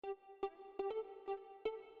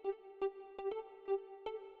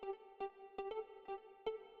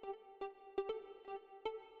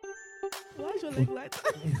Why is your leg like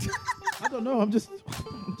that? I don't know. I'm just.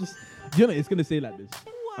 You know, it's gonna say like this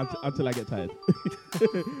until I get tired.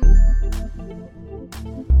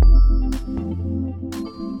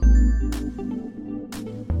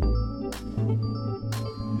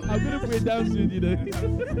 I'm gonna put it down soon, you know.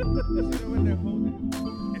 When they're holding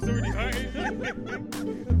it, it's already hurting.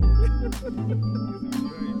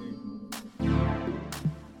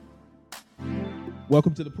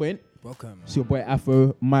 Welcome to The Point. Welcome. It's your boy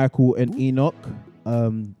Afro, Michael, and Enoch.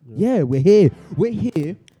 Yeah, we're here. We're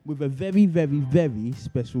here with a very, very, very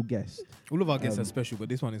special guest. All of our guests are special, but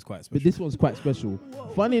this one is quite special. But this one's quite special.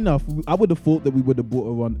 Funny enough, I would have thought that we would have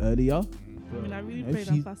brought her on earlier. I mean, I really prayed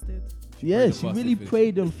and fasted. Yeah, she really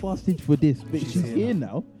prayed and fasted for this, but she's here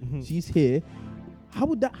now. Mm-hmm. She's here. How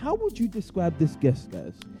would you describe this guest,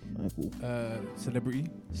 guys? Michael? Celebrity.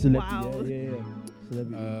 Wow. Yeah.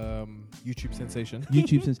 Celebrity. YouTube sensation.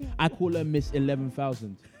 I call her Miss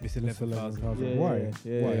 11,000. Miss 11,000. Yeah, Why?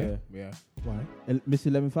 Yeah. Why? Miss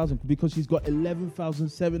 11,000 because she's got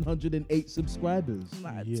 11,708 subscribers.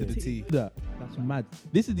 Mad. To the T. That's mad.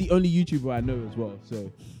 This is the only YouTuber I know as well.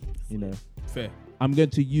 So, you know, Fair. I'm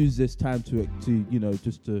going to use this time to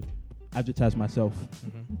just to advertise myself.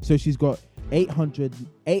 Mm-hmm. So she's got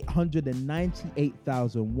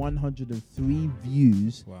 898,103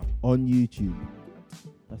 views on YouTube.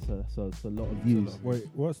 That's a lot of views. Wait,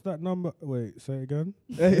 what's that number? Wait, say it again.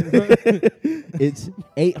 It's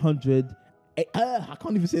 800. I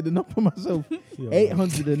can't even say the number myself.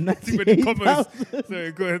 898,000.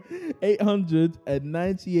 Sorry, go ahead.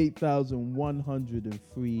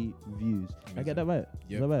 898,103 views. I get that right?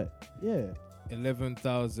 Yep. Is that right? Yeah.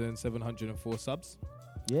 11,704 subs.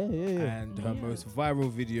 Yeah. And her most viral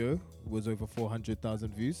video was over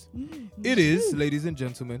 400,000 views. It is, ladies and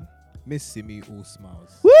gentlemen, Miss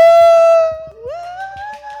SimiAllSmiles. Woo!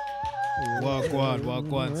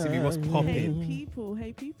 Wagwan. Simi, what's popping?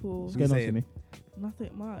 Hey people. What's going on, Simi?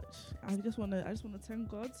 Nothing much. I just wanna thank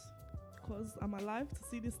God because I'm alive to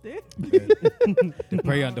see this day. The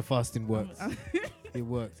prayer and the fasting works. It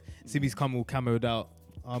worked. Simi's come all camoed out.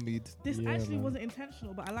 Armied. This wasn't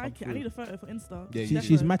intentional, but I like it. I need a photo for Insta. Yeah,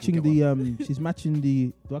 she's matching the she's matching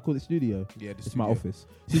the. Do I call it studio? Yeah, it's my office.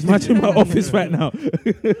 She's matching my office right now.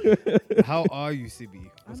 How are you,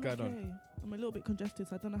 Simi? What's going on? I'm a little bit congested,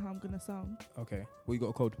 so I don't know how I'm gonna sound. Okay. Well, you got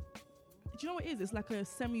a cold? Do you know what it is? It's like a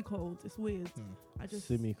semi-cold. It's weird. I just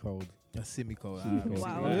semi-cold. A semi-cold.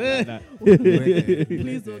 Wow.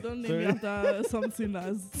 Please don't name me after something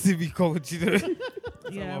that's semi-cold. You know.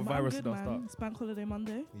 Yeah, I'm good, man. It's Bank Holiday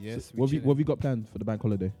Monday. Yes. What have you got planned for the bank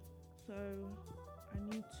holiday? So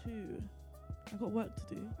I got work to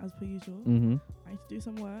do as per usual. Mm-hmm. I need to do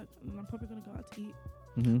some work, and then I'm probably gonna go out to eat.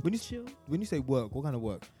 Mm-hmm. When you say work, what kind of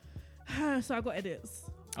work? So I got edits.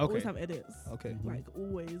 Okay. Always have edits. Okay. Like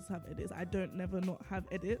always have edits. I don't never not have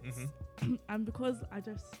edits. Mm-hmm. And because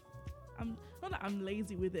I'm not that I'm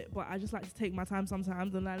lazy with it, but I just like to take my time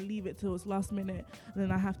sometimes, and I leave it till it's last minute, and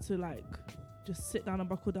then I have to like just sit down and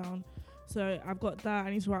buckle down. So I've got that.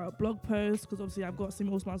 I need to write a blog post because obviously I've got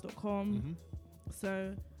SimiAllSmiles.com. Mm-hmm.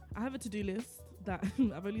 So I have a to-do list that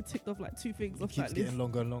I've only ticked off like 2 things off that list. It keeps getting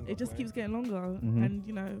longer and longer. It just keeps getting longer, and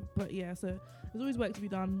but yeah. So there's always work to be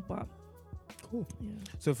done, but. Cool. Yeah.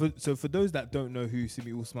 So for those that don't know who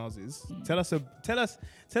SimiAllSmiles is, tell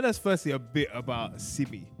us firstly a bit about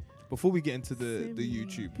Simi before we get into the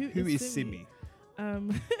YouTube. Who is Simi?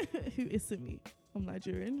 Who is Simi? I'm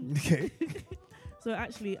Nigerian. Okay. So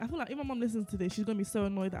actually, I feel like if my mom listens to this, she's gonna be so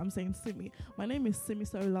annoyed that I'm saying Simi. My name is Simi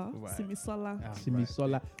Sola. Right. Simi Sola. Simi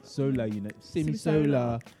Sola. Sola, you know. Simi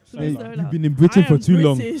Sola. Simi Sola. You've been in Britain for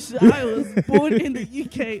too British. long. I was born in the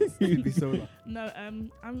UK. Simi Sola. No,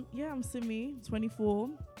 I'm Simi,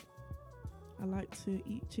 24. I like to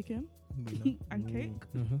eat chicken and cake.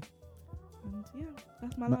 Mm-hmm. And yeah,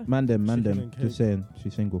 that's my life. Man them. Just saying,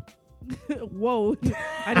 she's single. Whoa,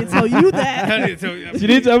 I didn't tell you that. I didn't tell you. She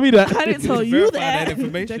didn't tell me that. I didn't tell you that.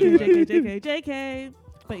 Information. JK.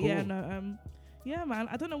 But cool. yeah, no, yeah, man.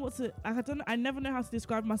 I don't know what to. I never know how to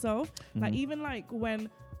describe myself. Like even like when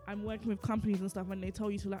I'm working with companies and stuff, and they tell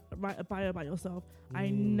you to like write a bio about yourself, I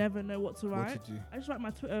never know what to write. I just write my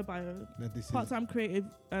Twitter bio. Part-time creative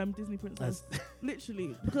Disney princess.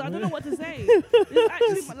 Literally, because I don't know what to say. It's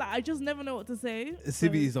actually like I just never know what to say.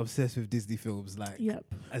 Simi is obsessed with Disney films, like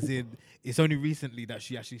as in it's only recently that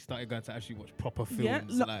she actually started going to actually watch proper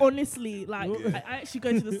films. Yeah, honestly, like I actually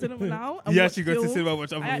go to the cinema now. You actually go to the cinema and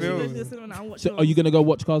watch other films. I actually go to the cinema now and watch So are you gonna go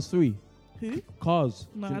watch Cars 3? Who? Cars.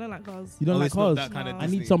 No, I don't like Cars. You don't like it's not Cars? that kind of I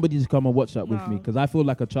need Disney. somebody to come and watch that with No. me because I feel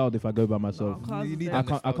like a child if I go by myself. No, Cars You is need dead.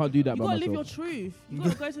 that I can't do that You by gotta live myself. your truth. You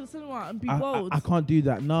gotta go to the cinema and be bold. I can't do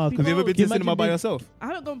that. No. Be Have you ever bold. been to Imagine cinema by being- yourself? I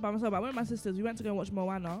haven't gone by myself, but I went with my sisters. We went to go and watch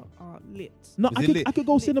Moana. Lit. No, Is I it could, lit? I could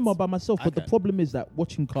go Lit. cinema by myself, but the Okay. problem is that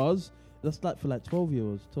watching Cars, that's like for like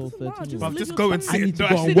 12-year-olds, 12, Doesn't matter, 13 years Just Bruv, live just your go and truth. I sit. need to No,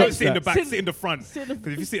 go actually, and don't watch sit in the that. back. Sit- Sit in the front. sit in the-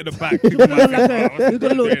 Because if you sit in the back, people look might think, like a- "Oh, what's you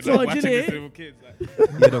got a little this doing?" Like, George, watching these innit? little kids.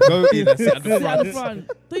 Like, go in and sit at the Sit at front. the front.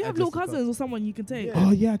 Don't you have And little just cousins or someone you can take?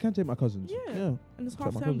 Oh yeah, I can take my cousins. Yeah. Yeah. And it's Take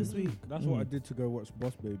half my term this cousins. week. That's what I did to go watch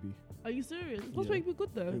Boss Baby. Are you serious? What's Yeah. make you good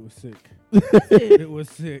though? It was sick. Is it? It was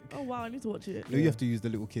sick. Oh wow, I need to watch it. No, you have to use the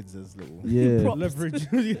little kids as little Yeah. Props. Leverage.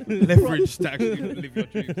 leverage to actually live your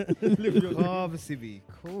dreams. Oh, the Sibby.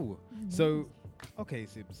 Cool. So, okay,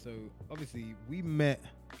 Sib. So, obviously, we met.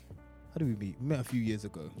 How did we meet? We met a few years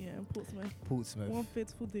ago. Yeah, in Portsmouth. Portsmouth. One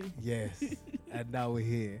fateful day. Yes. And now we're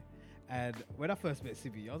here. And when I first met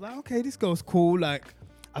Sibby, I was like, okay, this girl's cool. Like,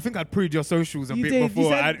 I think I'd pre your socials a You bit did.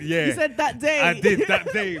 before. You said that day. I did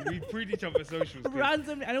that day. We pre each other's socials.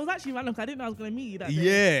 Randomly, and it was actually random because I didn't know I was gonna meet you that day.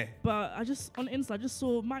 Yeah. But I just on Insta, I just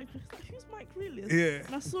saw Mike. I was like, who's Mike really? Yeah.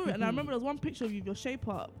 And I saw it, and I remember there was one picture of you with your shape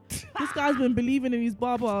up. This guy's been believing in his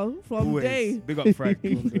barber from Always. day. Big up Frank.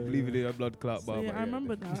 Believe in a blood clot So barber. yeah, I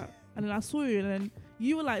remember that. And then I saw you, and then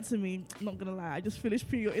you were like to me, not gonna lie, I just finished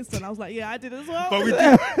pre your Insta, and I was like, yeah, I did as well. But we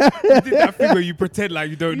did that thing where you pretend like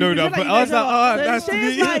you don't know that. But I was like, oh, that's she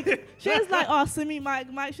me. was like, oh, Simi, Mike,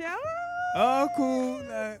 she, Oh, cool.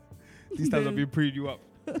 Like, these times I've been preing you up.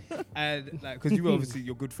 And like, because you were obviously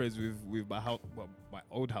you're good friends with my house, well, my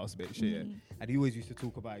old housemate, shit. And he always used to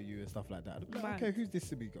talk about you and stuff like that. I'd be like, Right. okay, who's this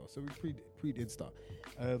Simi girl? So we pre Insta.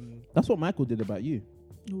 That's what Michael did about you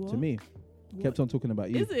What? to me. Kept on talking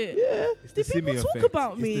about you. Is it? Yeah. It's Did the people Simi talk effect.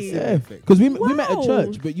 about It's me? the Simi Yeah. effect. Because we met at Wow.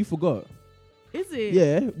 church, but you forgot. Is it?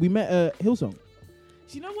 Yeah, we met at Hillsong.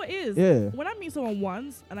 Do you know what it is? Yeah. When I meet someone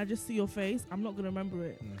once and I just see your face, I'm not gonna remember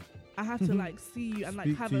it. I have to like see you and like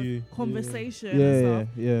Speak have to a you. conversation and Yeah, stuff.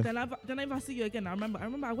 yeah. Then if I see you again, I remember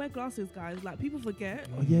I wear glasses, guys. Like people forget.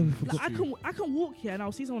 Oh, yeah, we forgot. Like I can walk here and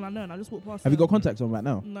I'll see someone I know and I'll just walk past. Have you them. got contacts on right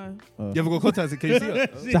now? No, You ever got contacts in case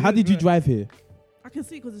So how did you drive here? I can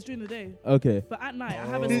see because it's during the day. Okay. But at night, I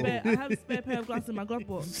have a spare pair of glasses in my glove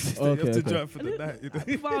box. You have Okay, to okay. drive for the night. You know?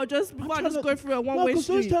 Before I just go through a No, one-way because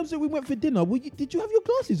those street. times that we went for dinner, did you have your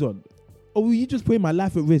glasses on? Or were you just putting my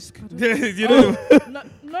life at risk? You know.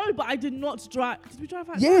 No, but I did not drive. Did we drive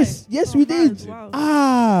at Yes, night? yes, Oh, we man, did. Wow.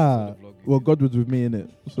 Ah. Vlog. Well, God was with me in it.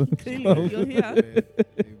 So Clearly, you're here. Amen.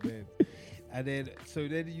 Amen. And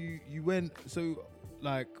then you went so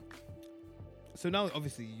now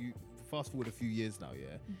obviously you fast forward a few years now,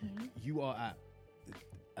 yeah. Mm-hmm. You are at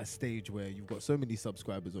a stage where you've got so many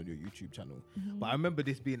subscribers on your YouTube channel. But I remember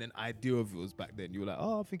this being an idea of yours back then. You were like,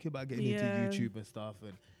 oh, I'm thinking about getting Yeah. into YouTube and stuff.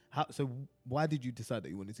 And so why did you decide that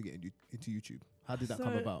you wanted to get into YouTube? How did that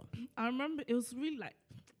come So, about? I remember it was really like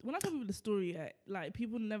when I tell people the story, like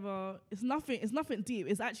people never. It's nothing deep.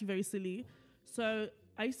 It's actually very silly. So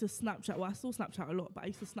I used to Snapchat. Well, I still Snapchat a lot, but I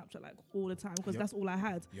used to Snapchat like all the time because Yep. that's all I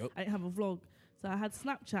had. Yep. I didn't have a vlog, so I had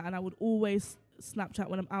Snapchat, and I would always Snapchat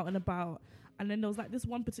when I'm out and about. And then there was like this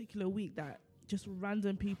one particular week that just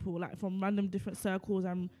random people, like from random different circles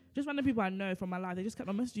and just random people I know from my life, they just kept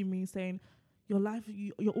on messaging me saying, your life,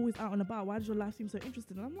 you're always out and about. Why does your life seem so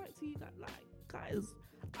interesting? And I'm like, to you, like, guys,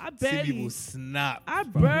 I Simi will barely, snap. I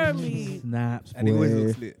barely, snaps. And it always boy.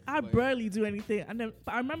 looks lit. I Like, barely do anything. And then,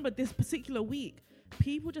 but I remember this particular week,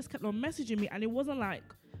 people just kept on messaging me, and it wasn't like,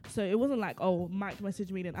 oh, Mike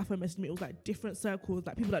messaged me, then Afro messaged me. It was like different circles,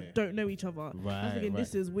 like people that don't know each other. I was thinking,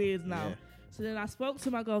 this is weird now. Yeah. So then I spoke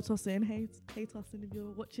to my girl Tossin. Hey Tossin, if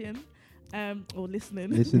you're watching, or listening.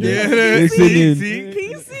 Listening. Yeah, Listening. see? Can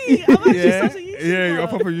you see? I'm actually such a YouTuber. Yeah, you're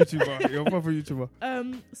a proper YouTuber.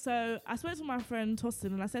 So I spoke to my friend Tossin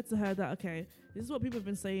and I said to her that, okay, this is what people have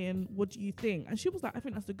been saying. What do you think? And she was like, I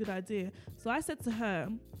think that's a good idea. So I said to her,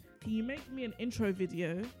 can you make me an intro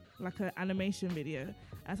video, like an animation video? And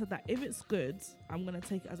I said that if it's good, I'm going to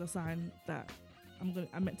take it as a sign that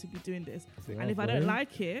I'm meant to be doing this. And if I don't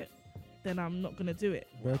like it, then I'm not going to do it.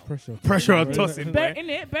 Bare pressure. Pressure on Tossin.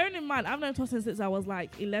 Bearing in mind, I've known Tossin since I was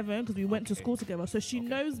like 11 because we went to school together. So she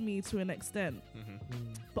knows me to an extent.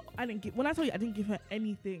 But when I told you I didn't give her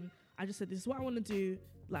anything, I just said, this is what I want to do.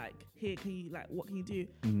 Like, here, what can you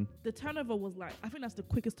do? The turnover was like, I think that's the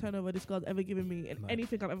quickest turnover this girl's ever given me. And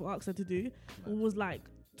anything I've ever asked her to do was like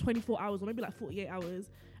 24 hours or maybe like 48 hours.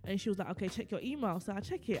 And she was like, okay, check your email. So I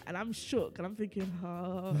check it and I'm shook. And I'm thinking,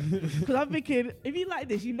 because I'm thinking, if you like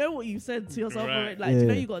this, you know what you said to yourself already. Like, you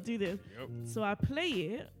know you got to do this. Yep. So I play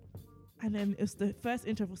it. And then it's the first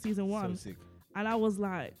intro for season 1. So sick. And I was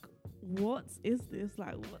like, what is this?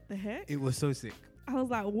 Like, what the heck? It was so sick. I was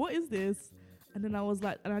like, what is this? And then I was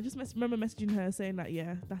like, and I just remember messaging her saying that,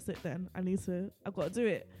 yeah, that's it then. I've got to do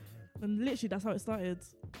it. And literally, that's how it started.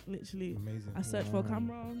 Literally. Amazing. I searched for a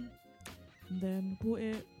camera and then bought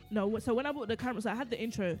it. No, so when I bought the camera, so I had the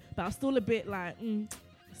intro, but I was still a bit like,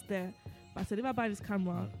 it's there. But I said, if I buy this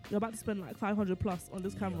camera, you're about to spend like 500 plus on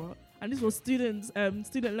this camera. And this was student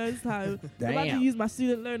loans time. I'm about to use my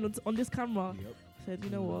student loan on this camera. Yep. I said, you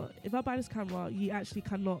know what? If I buy this camera, you actually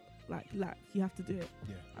cannot lack. You have to do it.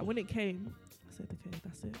 Yeah. And when it came, I said, okay,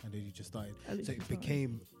 that's it. And then you just started. I So literally it started.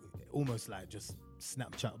 became almost like just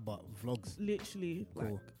Snapchat but vlogs. Literally, Cool.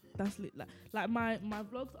 like that's like my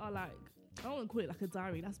vlogs are like, I don't want to call it like a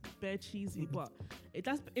diary. That's bare cheesy, but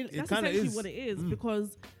that's kinda essentially is. what it is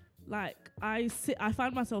because like I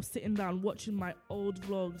find myself sitting down watching my old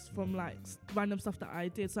vlogs from like random stuff that I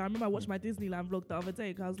did. So I remember I watched my Disneyland vlog the other day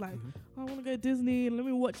because I was like, I want to go to Disney and let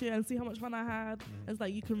me watch it and see how much fun I had. And it's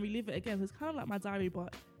like you can relive it again. So it's kind of like my diary,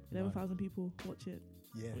 but 11,000 people watch it,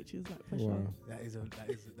 Yeah. which is like pressure. Wow. That is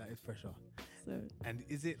pressure. So And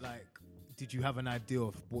is it like, did you have an idea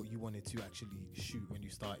of what you wanted to actually shoot when you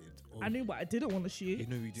started? Or I knew what I didn't want to shoot. You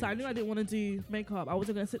knew you So I knew I didn't want to do makeup. I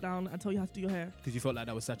wasn't going to sit down and tell you how to do your hair. Because you felt like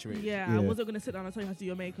that was saturated. Yeah, Yeah. I wasn't going to sit down and tell you how to do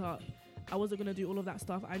your makeup. I wasn't going to do all of that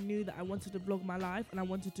stuff. I knew that I wanted to vlog my life and I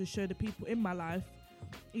wanted to show the people in my life,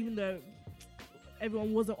 even though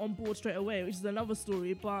everyone wasn't on board straight away, which is another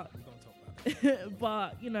story. But We don't talk about that.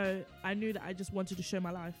 but you know, I knew that I just wanted to show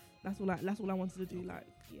my life. That's all I wanted to do. Like,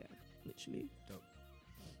 yeah, literally.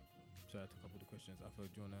 So I had a couple of questions. I thought,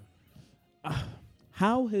 do you want to?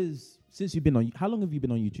 How long have you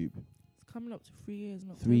been on YouTube? It's coming up to 3 years.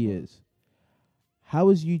 Not 3 years. How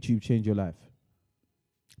has YouTube changed your life?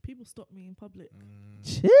 People stop me in public.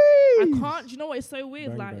 Jeez. I can't. Do you know what? It's so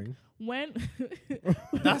weird. Bang, like bang. when,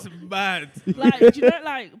 That's mad. like, do you know,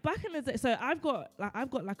 like back in the day. So I've got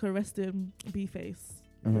like a resting B face.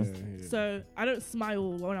 Uh-huh. Yeah. So I don't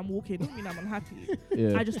smile when I'm walking. Doesn't mean I'm unhappy.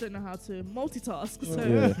 Yeah. I just don't know how to multitask. So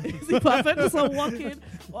Yeah. if I focus on walking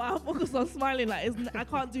or I focus on smiling, like I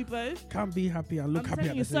can't do both. Can't be happy and look I'm happy telling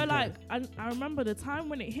at you. the So same like time. I remember the time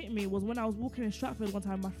when it hit me was when I was walking in Stratford one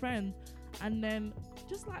time with my friend, and then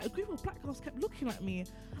just like a group of black girls kept looking at me,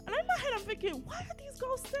 and in my head I'm thinking, why are these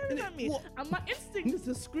girls staring at me? And my instinct is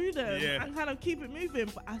to screw them Yeah. and kind of keep it moving.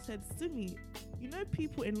 But I said, Simi, you know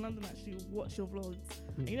people in London actually watch your vlogs.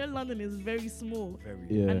 And you know London is very small. Very.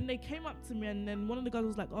 Yeah. And they came up to me, and then one of the guys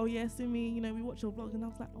was like, oh yeah, Simi, you know, we watch your vlogs. And I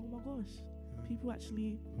was like, oh my gosh, people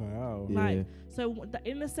actually Wow. Yeah. like. So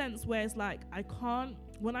in a sense where it's like, I can't,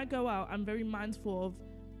 when I go out, I'm very mindful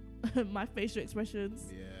of my facial expressions.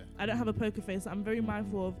 Yeah. I don't have a poker face. I'm very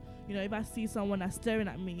mindful of, you know, if I see someone that's staring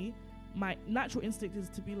at me, my natural instinct is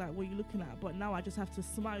to be like, what are you looking at? But now I just have to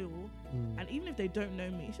smile. And even if they don't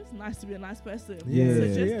know me, it's just nice to be a nice person. Yeah. So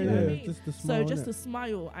just, Yeah, you know what I mean? Just the So smile. just innit? to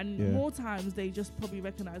smile, and Yeah. more times they just probably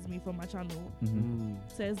recognize me from my channel. Mhm.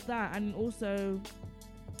 So it's that, and also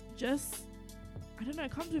just, I don't know,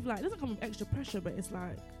 it comes with like, it doesn't come with extra pressure, but it's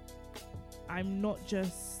like, I'm not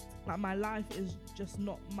just, like my life is just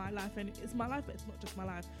not my life, and it's my life, but it's not just my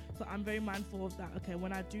life. So I'm very mindful of that. Okay,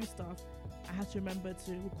 when I do stuff, I have to remember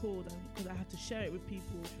to record, and because I have to share it with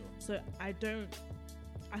people. So I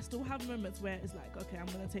still have moments where it's like, okay, I'm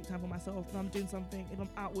gonna take time for myself. If I'm doing something, if I'm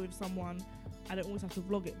out with someone, I don't always have to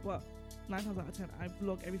vlog it, but 9 times out of 10 I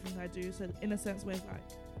vlog everything I do. So in a sense where it's like,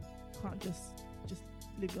 you can't just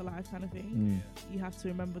live your life kind of thing. You have to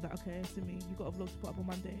remember that, okay, Simi, you got a vlog to put up on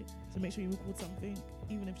Monday, so make sure you record something,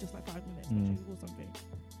 even if it's just like 5 minutes. Make sure you record something.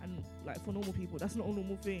 And like for normal people, that's not a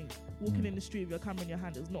normal thing. Walking in the street with your camera in your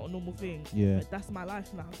hand is not a normal thing. Yeah. But that's my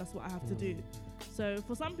life now. That's what I have to do. So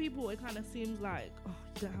for some people, it kind of seems like, oh,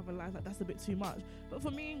 you don't have a life. Like that's a bit too much. But for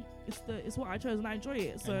me, it's what I chose and I enjoy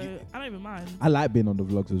it. So I don't even mind. I like being on the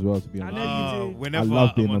vlogs as well, to be I honest. know you do. Whenever I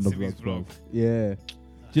love being I'm on the Simi's vlogs, bro. Yeah.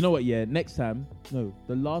 Do you know what? Yeah, next time, no,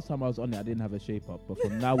 the last time I was on it, I didn't have a shape up. But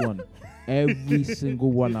from now on, every single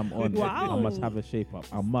one I'm on, Wow. I must have a shape up.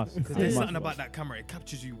 I must. Because I there's must, something bro. about that camera, it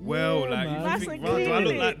captures you well. Yeah, Like man. you Nice think, and "Wow, do I look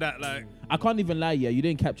clearly." like that? Like I can't even lie, yeah, you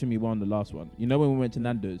didn't capture me well on the last one. You know when we went to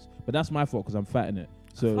Nando's? But that's my fault because I'm fat in it.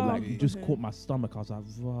 So Oh, like you just okay. caught my stomach. I was like,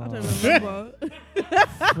 I wow. don't remember.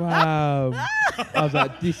 I was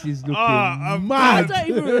like, this is looking I'm I mad. don't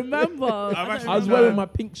even remember. I'm I actually- I was wearing my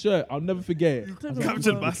pink shirt. I'll never forget it. I don't captured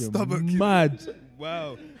remember. my Looking stomach. mad.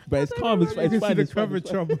 Wow. But it's calm. It's fine. It's fine. It's fine.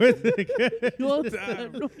 It's fine. Yours,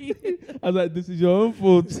 Damn. I was like, this is your own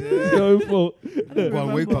fault. This is your own fault. Go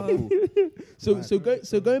on, wake up. Cool.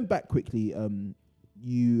 So going back quickly,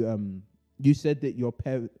 you said that your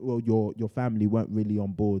family weren't really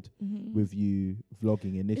on board with you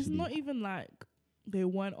vlogging initially. It's not even like they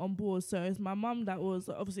weren't on board. So it's my mum that was,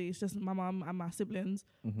 obviously it's just my mum and my siblings.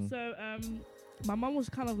 So my mum was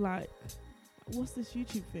kind of like, what's this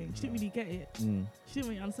YouTube thing? She didn't really get it. She didn't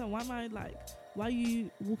really understand. Why are you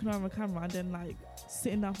walking around with a camera and then like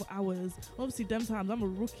sitting down for hours? Obviously, them times I'm a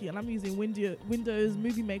rookie and I'm using Windows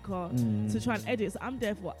Movie Maker to try and edit. So I'm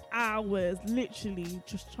there for hours, literally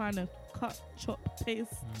just trying to cut, chop,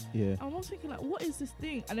 paste. And my mom's thinking like, what is this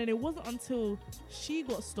thing? And then it wasn't until she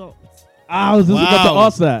got stopped. I was just about to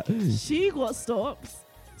ask that. She got stopped.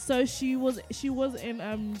 So she was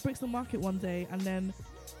in Brixton Market one day, and then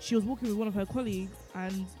she was walking with one of her colleagues,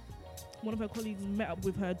 and one of her colleagues met up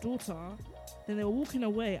with her daughter. Then they were walking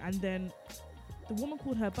away, and then the woman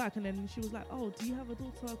called her back, and then she was like, "Oh, do you have a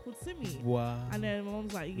daughter called Simi?" Wow. And then my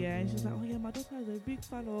mom's like, "Yeah," and she's like, "Oh yeah, my daughter is a big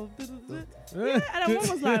fan of." Yeah, and her mom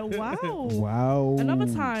was like, "Wow." Wow. Another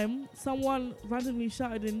time, someone randomly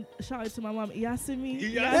shouted to my mom, "Yasimi."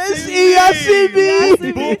 Yasimi.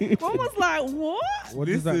 Mom was like, "What?" What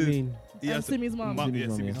does that mean? Simi's mum.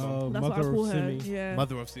 Simi's mum. That's what I call her. Yeah.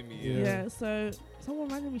 Mother of Simi. Yeah. So someone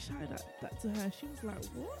randomly shouted that to her. She was like,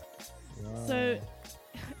 "What?" Wow. So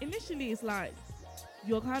initially, it's like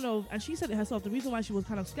you're kind of, and she said it herself. The reason why she was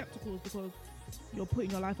kind of skeptical is because you're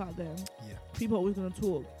putting your life out there. Yeah. People are always going to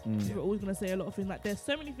talk. People are always going to say a lot of things. Like there's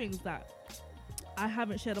so many things that I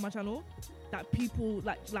haven't shared on my channel that people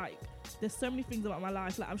like. There's so many things about my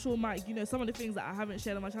life. Like I'm sure Mike, you know, some of the things that I haven't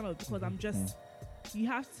shared on my channel because I'm just. You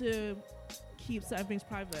have to keep certain things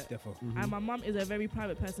private. And my mum is a very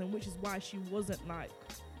private person, which is why she wasn't like,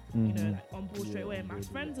 you know, like on board straight away. And my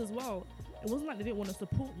friends as well, it wasn't like they didn't want to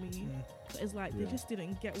support me, but it's like they just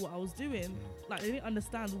didn't get what I was doing. Like they didn't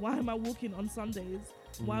understand, why am I walking on Sundays?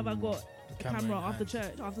 Why have I got the camera after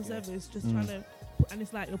church, after service, just trying to, and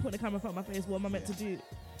it's like you're putting the camera in front of my face, what am I meant to do?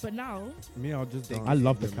 But now, I'll just dance. I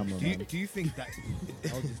love the camera. Do you think that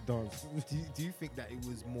I'll just dance? Do you think that it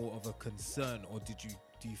was more of a concern, or do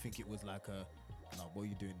you think it was like a, no, what are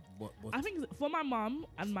you doing? What? I think for my mum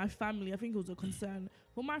and my family, I think it was a concern.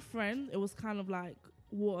 For my friend, it was kind of like,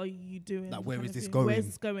 what are you doing? Like, where is this thing. going? Where is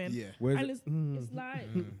this going? Yeah. And it's like,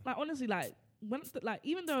 like honestly, like when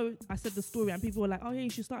even though I said the story and people were like, oh yeah, you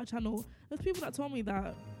should start a channel. There's people that told me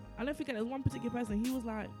that. I don't forget, there's one particular person. He was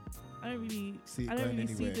like, I don't really see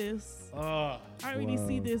this. I don't really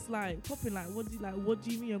see this like popping. Like, what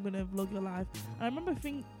do you mean you're gonna vlog your life? And I remember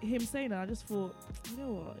him saying that. I just thought, you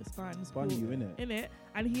know what, it's fine. It's funny, cool. innit?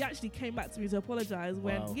 And he actually came back to me to apologize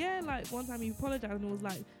when, like one time he apologized and it was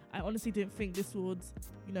like, I honestly didn't think this would,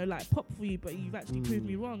 you know, like pop for you, but you've actually proved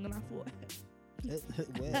me wrong. And I thought.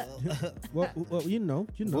 well, you know.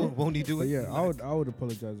 Won't he do it? Yeah, I would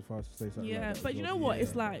apologize if I was to say something. Yeah, like that but you know what?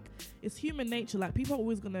 It's like it's human nature. Like people are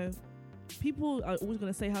always gonna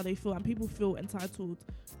say how they feel, and people feel entitled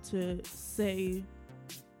to say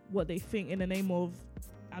what they think in the name of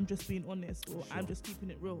I'm just being honest or I'm just keeping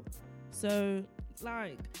it real. So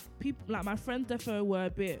like people, like my friends, defo were a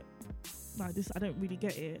bit like this. I don't really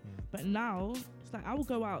get it, but now it's like I will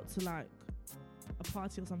go out to like a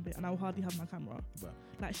party or something and I will hardly have my camera. Right.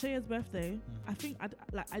 Like Shaya's birthday, I think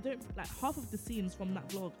I don't like half of the scenes from that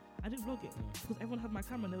vlog. I didn't vlog it because everyone had my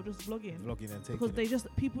camera and they were just vlogging and taking because they just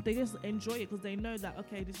enjoy it because they know that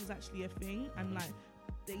okay, this is actually a thing, and like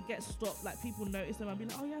they get stopped, like people notice them and be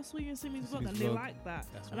like, oh yeah, I saw you in Simi's vlog, and they like that.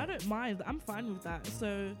 And I don't mind, I'm fine with that.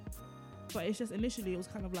 So but it's just initially it was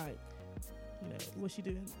kind of like, you know, what's she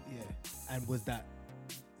doing? Yeah. And was that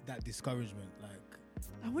discouragement, like,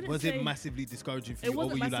 was it massively discouraging for you, or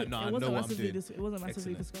were you like, no, I know what I'm doing? It wasn't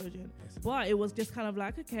massively discouraging. But it was just kind of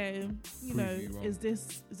like, okay, you know, is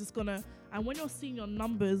this gonna, and when you're seeing your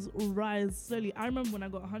numbers rise slowly, I remember when I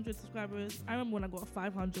got 100 subscribers, I remember when I got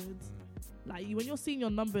 500, like when you're seeing your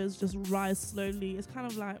numbers just rise slowly, it's kind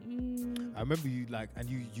of like, I remember you like, and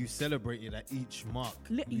you celebrated at each mark.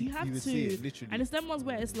 You have to, see it, literally. And it's them ones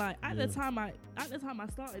where it's like, at the time I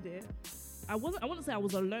started it, I wouldn't say I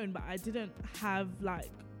was alone, but I didn't have like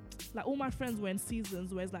all my friends were in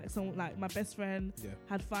seasons where it's like someone like my best friend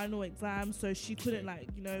had final exams, so she couldn't like,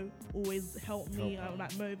 you know, always help me or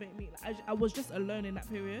like motivate me. Like, I was just alone in that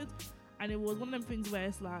period, and it was one of them things where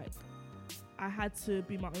it's like I had to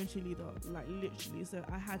be my own cheerleader, like literally. So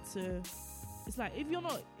I had to. It's like if you're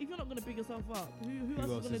not gonna big yourself up, who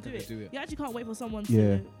else is gonna do it? You actually can't wait for someone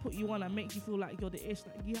to put you on and make you feel like you're the ish.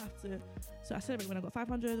 Like you have to. So I celebrated when I got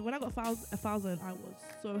 500. When I got 1,000, I was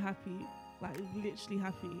so happy, like literally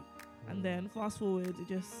happy. And then fast forward, it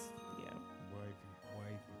just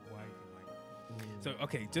So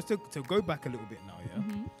okay, just to go back a little bit now,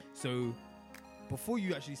 So before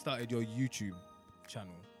you actually started your YouTube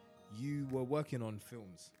channel, you were working on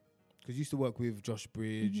films. because you used to work with Josh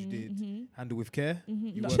Bridge, you did Handle with Care.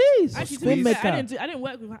 You No. worked Jeez, Actually, to Spin be fair, Maker.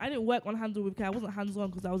 I didn't work on Handle with Care. I wasn't hands on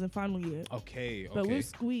because I was in final year. Okay. But with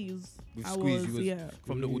Squeeze, With I Squeeze, was, you was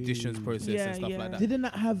from the auditions process and stuff like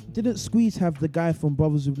that. Didn't Squeeze have the guy from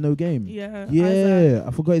Brothers with No Game? Yeah. Yeah, Isaac.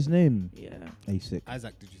 I forgot his name. Yeah. Asic.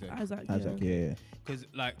 Isaac, did you say? Isaac, Yeah.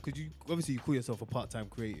 Because you obviously you call yourself a part-time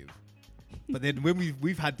creative, but then when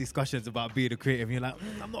we've had discussions about being a creative, you're like,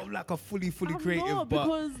 I'm not like a fully I'm creative. not, But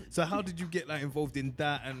because so how did you get like involved in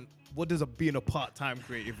that, and what does being a part-time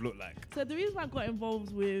creative look like? So the reason I got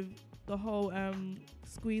involved with the whole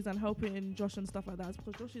Squeeze and helping Josh and stuff like that is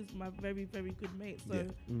because Josh is my very, very good mate. So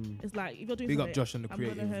it's like if you're doing Big up something, Josh and the I'm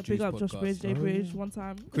Creative gonna Juice big up podcast. Josh Bridge, J Bridge, one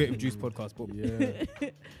time. Creative Juice podcast, but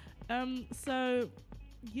Yeah. So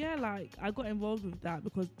yeah, like I got involved with that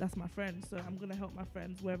because that's my friend. So I'm gonna help my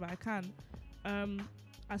friends wherever I can.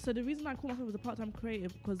 So the reason I call myself as a part-time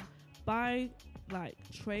creative because by like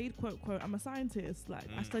trade, quote unquote, I'm a scientist. Like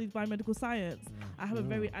I studied biomedical science. I have a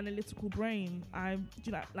very analytical brain. I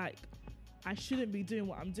shouldn't be doing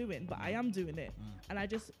what I'm doing, but I am doing it.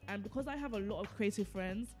 And because I have a lot of creative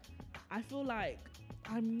friends, I feel like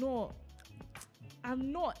I'm not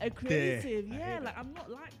a creative. Yeah, like I'm not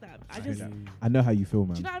like that. I know how you feel,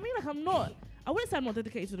 man. Do you know what I mean? Like I'm not. I wouldn't say I'm not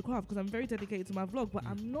dedicated to the craft because I'm very dedicated to my vlog, but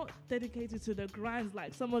I'm not dedicated to the grinds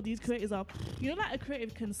like some of these creators are. You know, like a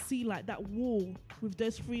creative can see like that wall with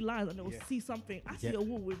those 3 lines and they will see something. I see a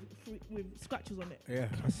wall with scratches on it. Yeah,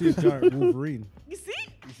 I see a giant Wolverine. You see?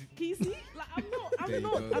 Can you see? Like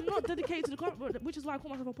I'm not dedicated to the craft, which is why I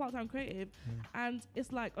call myself a part-time creative. And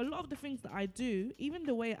it's like a lot of the things that I do, even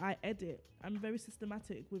the way I edit, I'm very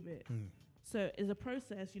systematic with it. So it's a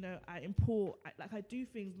process, you know, I do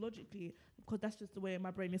things logically because that's just the way my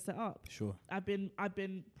brain is set up. Sure. I've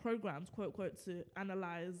been programmed, quote unquote, to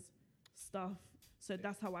analyze stuff. So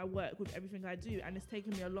that's how I work with everything I do. And it's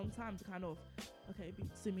taken me a long time to kind of,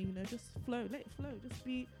 Simi, you know, just flow, let it flow. Just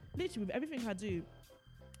be, literally with everything I do,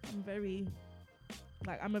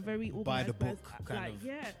 I'm a very organized By the book,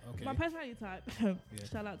 Okay. My personality type.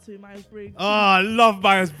 Shout out to Myers-Briggs. Oh, I love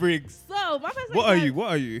Myers-Briggs. So my personality What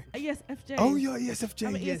are you? Yes, FJ. Oh, you're ESFJ.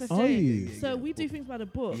 I'm an yes. ESFJ. Are you? So we do things by the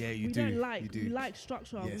book. Yeah, you we do. Don't like, You do. We like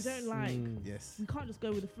structure. Yes. We don't like. Yes. We can't just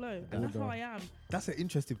go with the flow. And that's how I am. That's an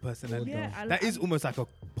interesting personality. Yeah, that is almost like a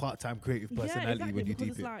part-time creative personality exactly, when you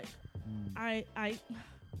because deep it's it. like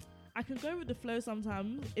I can go with the flow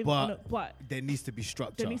sometimes, But there needs to be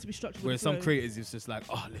structure. there needs to be structure. Whereas some creators, it's just like,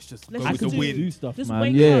 let's go Let's with the do- wind. do stuff, Just man.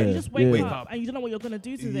 wake yeah, up. You just wake yeah. up, and you don't know what you're gonna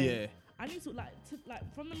do today. Yeah. I need to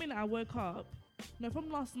like from the minute I woke up. No, from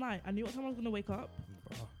last night, I knew what time I was gonna wake up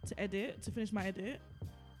to finish my edit.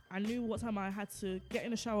 I knew what time I had to get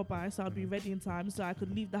in the shower by, so I'd be ready in time, so I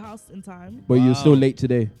could leave the house in time. But you're still late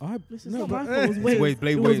today. This is not my fault. It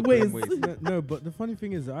was Wiz. Wait. No, but the funny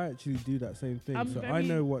thing is, I actually do that same thing. I'm So I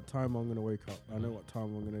know what time I'm gonna wake up. I know what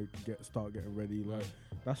time I'm gonna start getting ready. Like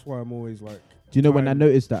that's why I'm always like. Do you know when I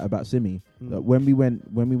noticed that about Simi? That when we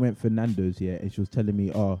went for Nando's, and she was telling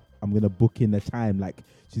me, I'm gonna book in the time, like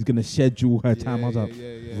she's gonna schedule her time. I was like,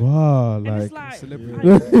 wow, And like it's like,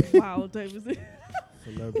 celebrity. wow, don't even say.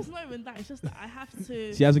 It's not even that. It's just that I have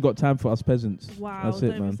to. she hasn't got time for us peasants. Wow, That's don't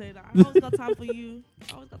it, even man. say that. I always got time for you.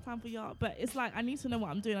 I always got time for y'all. But it's like I need to know what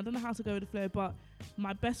I'm doing. I don't know how to go with the flow. But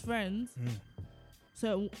my best friend.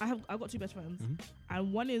 So I've got 2 best friends,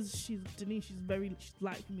 and one is she's Denise. She's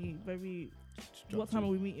like me. Very. What time are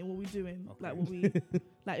we meeting? What are we doing? Okay. Like what we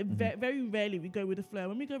like. Very rarely we go with the flow.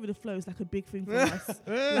 When we go with the flow, it's like a big thing for us.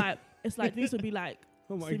 Like it's like Denise would be like,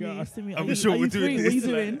 Oh my Simi, god! Simi, I'm are you, sure are we're you doing free? What are you this,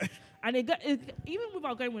 doing? And even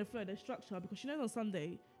without going with the flow, there's structure because she knows on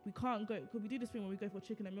Sunday we can't go because we do this thing when we go for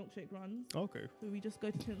chicken and milkshake runs. Okay. Where we just go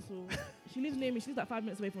to Tinsel. She lives near me. She lives like 5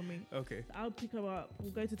 minutes away from me. Okay. So I'll pick her up.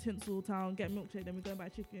 We'll go to Tinsel Town, get milkshake, then we go and buy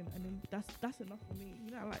chicken, and then that's enough for me.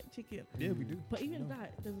 You know, I like chicken. Yeah, we do. But even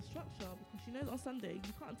that, there's a structure because she knows on Sunday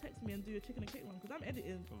you can't text me and do a chicken and cake run because I'm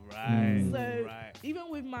editing. Right. So right. even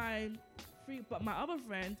with my my other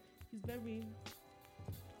friend, he's very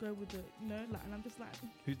go with the, and I'm just like.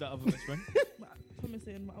 Who's that other best friend?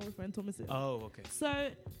 Thomason, my other friend Thomason. Oh, okay. So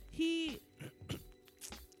he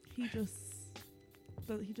just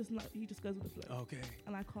goes with the flow. Okay.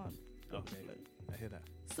 And I can't. Go with the Okay. flow. I hear that.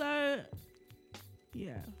 So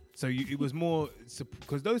yeah. So it was more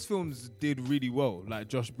because those films did really well. Like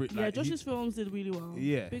Josh Britt. Yeah, Josh's films did really well.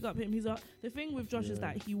 Yeah. Big up him. The thing with Josh is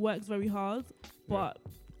that he works very hard, but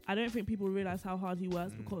I don't think people realize how hard he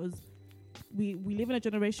works because we live in a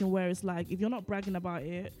generation where it's like if you're not bragging about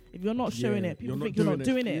it, if you're not showing it, people think you're not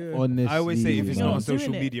doing it. Yeah. Honestly, I always say if it's You're not not on social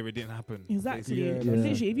doing it. media, it didn't happen. Exactly. Yeah,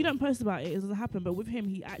 Literally, if you don't post about it, it doesn't happen. But with him,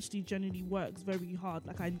 he actually genuinely works very hard.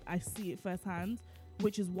 Like I see it firsthand,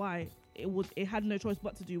 which is why it had no choice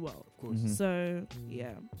but to do well. Of course. Mhm. So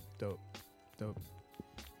yeah. Dope.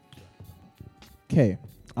 Okay,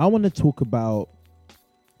 I want to talk about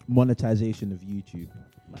monetization of YouTube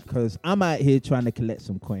because I'm out here trying to collect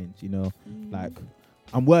some coins. You know, like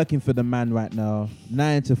I'm working for the man right now,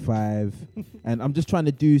 9 to 5, and I'm just trying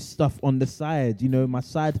to do stuff on the side. You know, my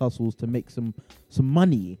side hustles to make some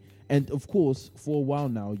money. And of course, for a while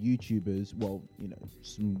now, YouTubers, well, you know,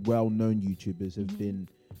 some well-known YouTubers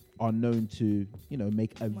are known to, you know,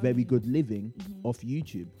 make a very good living off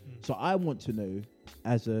YouTube. So I want to know,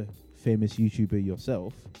 as a famous YouTuber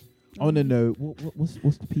yourself, I want to know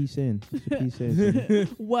what's the P saying? What's the P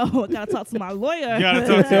saying? Well, I gotta talk to my lawyer. You gotta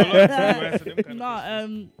talk to your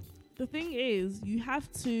lawyer. The thing is, you have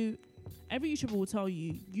to. Every YouTuber will tell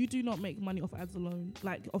you, you do not make money off ads alone,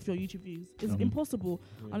 like off your YouTube views. It's impossible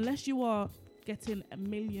unless you are getting a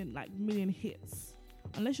million hits.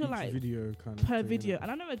 Unless you're like video kind of per thing, video. innit?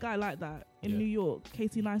 And I know a guy like that in New York,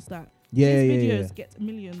 Casey Neistat. Yeah, His yeah, videos get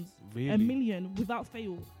millions, Really? a million without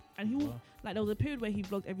fail. And he will, like, there was a period where he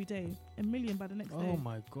vlogged every day, 1 million by the next day. Oh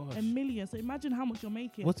my gosh. 1 million. So imagine how much you're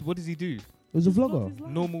making. What does he do? It was a Just vlog vlogger. his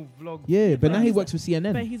life. Normal vlog. Yeah, but but now he he's works for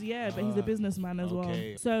CNN. But he's a businessman as okay.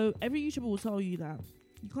 well. So every YouTuber will tell you that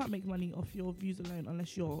you can't make money off your views alone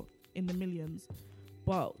unless you're in the millions.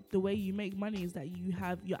 But the way you make money is that you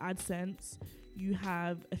have your AdSense, you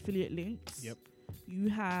have affiliate links, Yep. you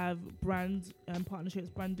have brand partnerships,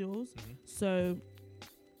 brand deals. So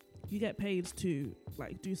you get paid to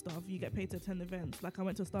like do stuff. You get paid to attend events. Like I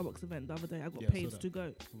went to a Starbucks event the other day. I got paid to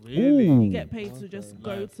go. Really? Ooh. You get paid to just Okay.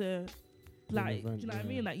 go Like, to. Like, event, do you know what I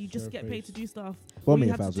yeah. mean? Like, you just get paid Showcase. to do stuff. Borrow All me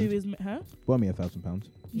you have to 1,000. do is, Borrow me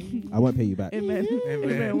 £1,000. I won't pay you back. Amen.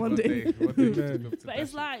 Amen. One day. Amen. But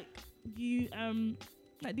it's like you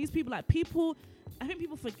like these people, like people, I think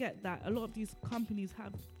people forget that a lot of these companies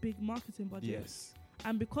have big marketing budgets. Yes.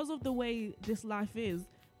 And because of the way this life is,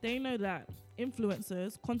 they know that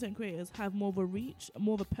influencers, content creators have more of a reach,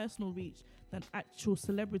 more of a personal reach than actual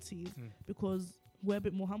celebrities because we're a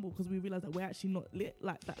bit more humble because we realize that we're actually not lit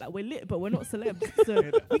like that. Like we're lit, but we're not celebs. So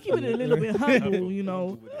we keep it a little bit humble, you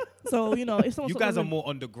know. So, you know, if someone You guys are more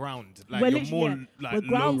on the ground. Like We're you're literally, more like we're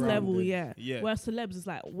ground low level, grounded. yeah. Yeah. Where celebs is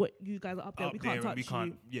like, what you guys are up there, Up we there can't and we touch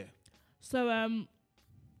can't. you. Yeah. So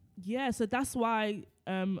yeah, so that's why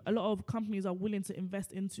a lot of companies are willing to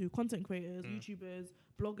invest into content creators, YouTubers,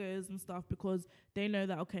 bloggers and stuff because they know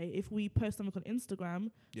that okay, if we post something on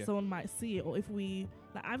Instagram, someone might see it. Or if we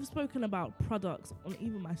like, I've spoken about products on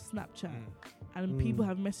even my Snapchat, and people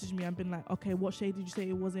have messaged me and been like, okay, what shade did you say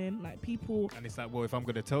it was in? Like people, And it's like, well, if I'm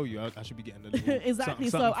gonna tell you, I should be getting a little exactly. something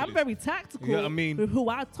So for I'm this. very tactical You know what I mean? with who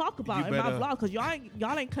I talk about in my better- vlog because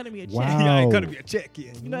y'all ain't cutting me a check. Wow. Yeah, it gotta be a check,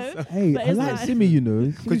 yeah. You know, Hey, But I it's like like- Simi, you know.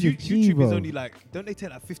 Because Simi's a YouTube is achiever. only like, don't they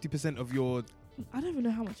take like 50% of your I don't even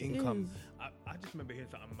know how much income? it is. I just remember hearing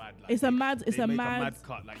something mad. Like It's a mad. It's they a make mad.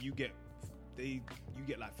 cut. Like you get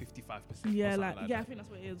like 55%. Yeah, or like something yeah, I that. think that's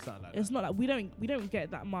what it is. Something like It's that. not like we don't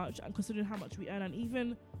get that much, and considering how much we earn, and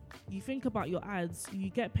even you think about your ads, you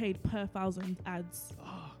get paid per 1,000 ads.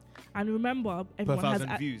 And remember, everyone has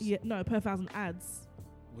 1,000 views? Yeah, no, per 1,000 ads.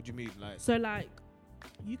 What do you mean? Like, So like,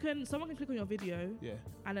 someone can click on your video, yeah,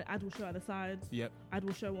 and an ad will show at the sides. yep. Ad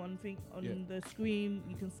will show on Yeah. the screen.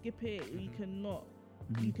 You can skip it. You cannot.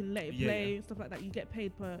 You can let it Yeah, play, stuff like that. You get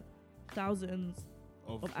paid per thousands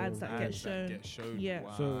of ads that get shown. Yeah.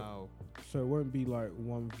 Wow. So it won't be like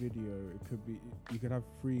one video. It could be you could have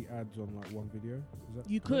 3 ads on like one video. Is that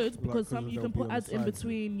You correct? could because Like, you they'll can be put on the ads in sides.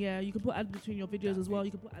 between. Yeah, you can put ads between your videos That as well.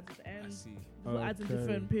 makes- You can put ads at the I end. see. You can put ads in Okay,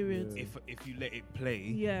 different periods. yeah. If you let it play,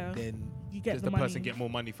 Yeah, then you get does the the money. person get more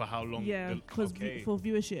money for how long? Yeah, because okay. for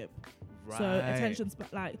viewership. Right. So attention span,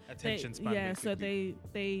 like Attention they, span. yeah. So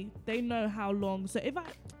basically. they know how long.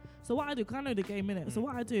 So what I do, 'cause I know the game innit. So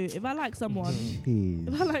what I do, if I like someone, Jeez.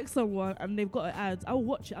 if I like someone and they've got an ad, I'll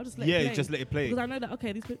watch it. I'll just let it Yeah, play. just let it play. Because I know that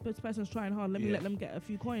okay, this person's trying hard. Let me Yeah. let them get a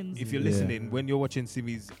few coins. If you're Yeah. listening, when you're watching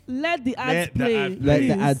Simi's, Let the ads Let the play. ad Let please.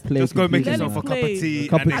 the ad play. just go make Let yourself it a cup of play. tea,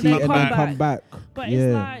 cup of and tea then and come then back. come back. But Yeah.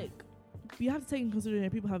 it's like you have to take in consideration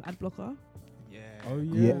people have ad blocker. Yeah. Oh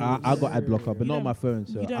Yeah, I got ad blocker, but You not on don't- my phone,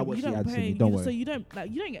 so I watch you the don't ads. pay. Simi, don't So worry. you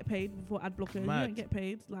don't get paid for ad blocker. You Mad. don't get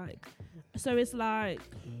paid like. So it's like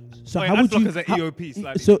So Wait, how ad would you? blockers are how- EOP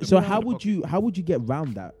slightly. So The how pocket. would you get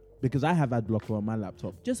round that? Because I have ad blocker on my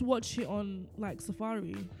laptop. just watch it on like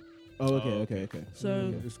Safari. Oh, okay, okay.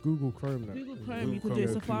 So It's Google Chrome. That Google is. Chrome, you can Chrome, do it.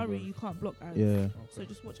 yeah, Safari, Google. you can't block ads. Yeah. So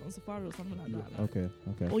just watch it on Safari or something like that.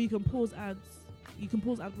 Okay. Or you can pause ads. You can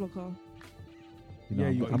pause ad blocker. You know, Yeah,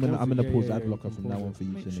 you I'm can gonna pause it. pause Yeah, ad you blocker can from now pause on it. for you,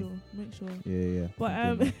 Make Simi. sure. Yeah. But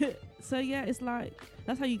I'm doing so yeah, it's like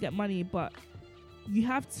that's how you get money. But you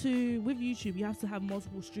have to, with YouTube, you have to have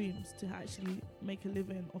multiple streams to actually make a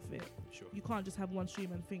living off it. Sure. You can't just have one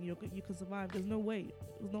stream and think you can survive. There's no way.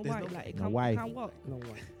 There's no There's way. no- Like it No can't, way. it can't work. No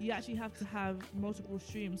way. You actually have to have multiple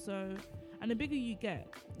streams. So, and the bigger you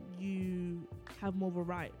get, you have more of a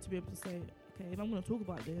right to be able to say, okay, if I'm going to talk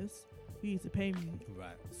about this, you need to pay me. Right.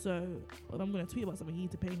 So if I'm going to tweet about something, you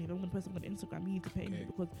need to pay me. If I'm going to post something on Instagram, you need to pay me Okay.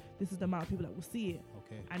 because this is the amount of people that will see it.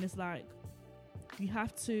 Okay. And it's like, you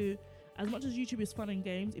have to, as much as YouTube is fun and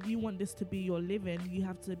games, if you want this to be your living, you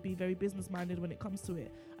have to be very business minded when it comes to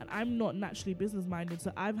it. And I'm not naturally business minded,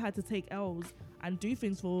 so I've had to take L's and do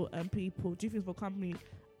things for people, do things for companies.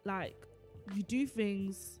 Like, you do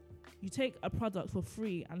things, you take a product for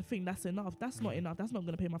free and think that's enough. That's not enough. That's not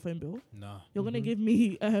going to pay my phone bill. Nah. You're going to give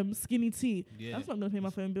me skinny tea. Yeah. That's not going to pay my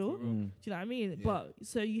phone bill. For real. Do you know what I mean? Yeah. But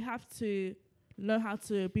so you have to know how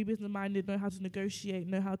to be business minded, know how to negotiate,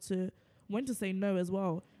 know how to when to say no as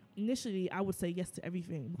well. Initially, I would say yes to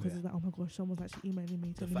everything because Yeah. it's like, oh my gosh, someone's actually emailing me,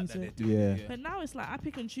 The telling me fact that to. they do. Yeah. But now it's like I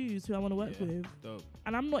pick and choose who I want to work Yeah. with, Dope.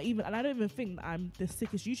 and I'm not even, and I don't even think that I'm the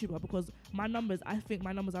sickest YouTuber because my numbers, I think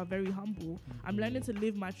my numbers are very humble. I'm learning to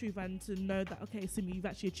live my truth and to know that okay, Simi, you've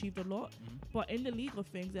actually achieved a lot. But in the league of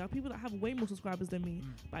things, there are people that have way more subscribers than me.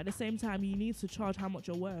 But at the same time, you need to charge how much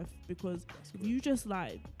you're worth because if you just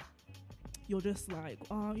like, you're just like,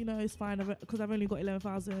 oh, you know, it's fine because I've only got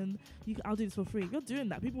 11,000. I'll do this for free. If you're doing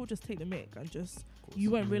that, people will just take the mic and just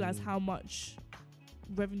you won't realize how much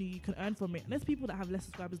revenue you can earn from it. And there's people that have less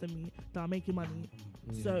subscribers than me that are making money.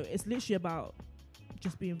 So it's literally about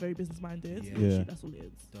just being very business minded. Yeah. Yeah. That's all it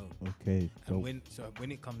is. Dope. Okay. So And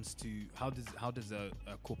when it comes to how does a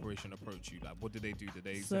corporation approach you? Like, what do they do? Do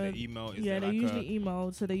they So, send an email? Is yeah, there they like usually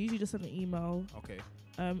email. So they usually just send an email. okay.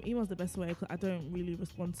 Email's the best way because I don't really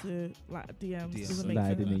respond to like DMs. DMs. Doesn't make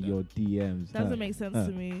slide sense. in your DMs. Doesn't make sense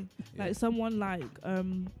to me. Yeah. Like someone like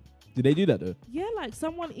Do they do that though? yeah, like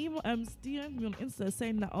someone email DM'd me on Insta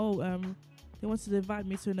saying that they wanted to invite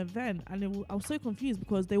me to an event and I was so confused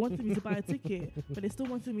because they wanted me to buy a ticket but they still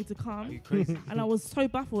wanted me to Are come you crazy? and I was so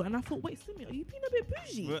baffled and I thought, wait, Simi, are you being a bit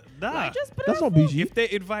bougie? But Like, but That's I not thought- bougie. if they're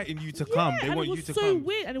inviting you to come, they and want it was you to so come.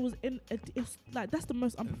 weird and it was it's like that's the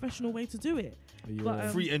most unprofessional way to do it. Yeah.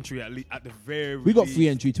 But, Free entry at the very. We got free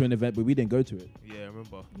least. entry to an event, but we didn't go to it. Yeah, I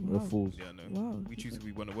remember. We're Wow. fools. Yeah, no. Wow. We choose who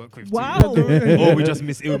we want to work with. Wow. Too. Or we just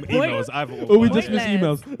miss emails. Either or. Oh, we one. just miss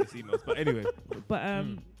Pointless. emails. Miss emails. But anyway,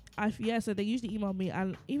 But so they usually email me,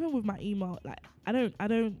 and even with my email, like I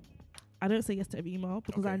don't say yes to every email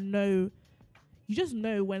because Okay. I know, you just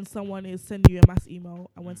know when someone is sending you a mass email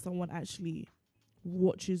and when someone actually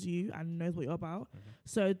watches you and knows what you're about.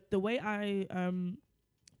 So the way I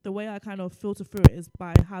kind of filter through it is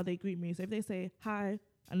by how they greet me. So if they say hi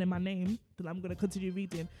and then my name, then I'm gonna continue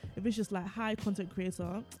reading. If it's just like hi content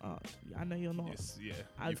creator, I know you're not. yes, yeah.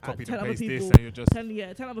 I- You've I copied tell and other pasted this, people- and you're just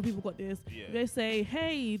 10 other people got this. yeah. If they say,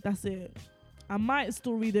 hey, that's it. I might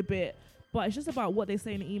still read a bit, but it's just about what they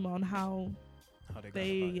say in the email and how How they go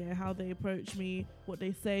they about it. how they approach me, what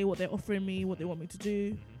they say, what they're offering me, what they want me to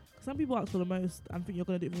do. Some people ask for the most and think you're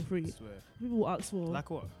gonna do it for free. Swear. People will ask for Like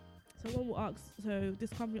what? someone will ask. So this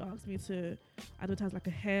company asked me to advertise like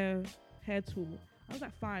a hair tool. I was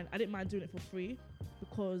like, fine. I didn't mind doing it for free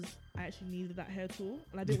because I actually needed that hair tool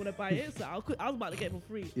and I didn't want to buy it, so I was about to get it for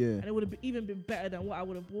free. Yeah. And it would have even been better than what I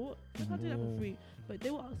would have bought. I can't do that for free. But they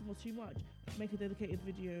were asking for too much. Make a dedicated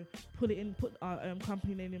video, put our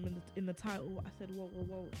company name in the title. I said, whoa.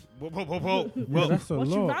 Whoa. Yeah, Well, that's a What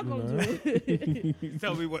you lot. not You gonna know? do?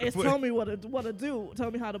 tell me what. It's tell me what to do.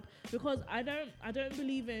 Tell me how to, because I don't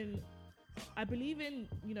believe in. I believe in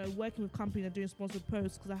working with companies and doing sponsored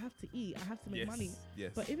posts because I have to eat. I have to make money.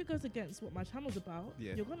 Yes. But if it goes against what my channel's about,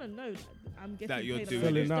 Yeah. you're gonna know that I'm getting That you're paid. doing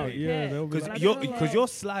and I it. just Selling out, don't yeah, care. they'll be Because And I you're don't know, because you're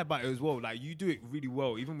sly about it as well. Like you do it really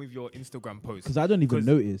well, even with your Instagram posts. Because I don't even 'Cause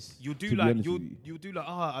notice. You do to be like honest with you. you do like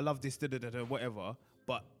I love this whatever,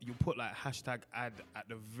 but you put like hashtag ad at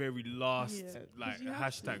the very last Yeah, 'cause like you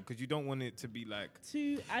have hashtag to. because you don't want it to be like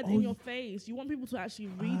to add Oh, in your face. You want people to actually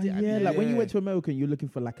read it. Yeah, and like when you Yeah. went to America and you're looking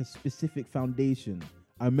for like a specific foundation.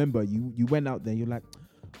 I remember you went out there, you're like,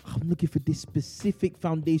 I'm looking for this specific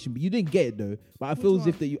foundation, but you didn't get it though. But I feel Which as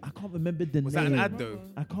if one? that I can't remember the Was name. that an ad though?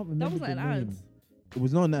 I can't That remember was like the an ad. name. It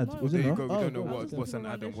was not an ad, No. was there it you not? go. We Oh, don't know God. was what's just an a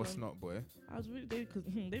ad and what's foundation. not, boy. I was really because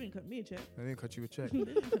they didn't cut me a check. I didn't cut you a check. They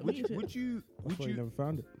didn't cut me a check. would you That's why you never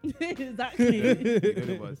found it. Exactly. You know what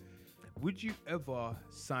it was. Would you ever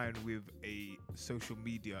sign with a social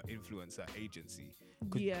media influencer agency?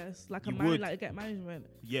 Could- Yes, like You a would. like get management.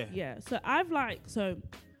 Yeah. Yeah. So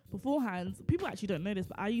beforehand, people actually don't know this,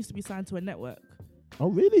 but I used to be signed to a network. Oh,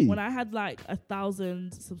 really? When I had like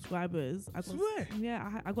 1,000 subscribers, I got Swear.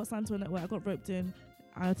 I got signed to a network. I got roped in.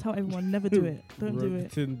 I tell everyone never do it. Don't do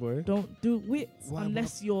it. Tin boy. Don't do it Why,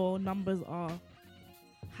 unless your numbers are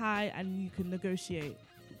high and you can negotiate.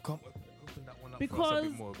 Open that one up for us a Because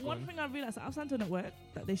bit more. Go one on. thing I realized that I've signed to a network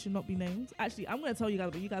that they should not be named. Actually, I'm going to tell you guys,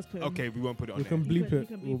 but you guys can. Okay, we won't put it on You there. can bleep You it.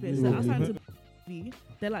 can We'll bleep it. bleep So it. I signed to TV.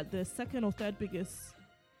 They're like the second or third biggest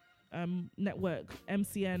network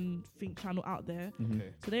MCN think channel out there. Okay.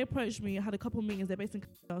 So they approached me. I had a couple meetings. They're based in.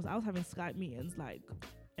 I was having Skype meetings like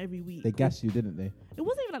every week. They gassed you, didn't they? It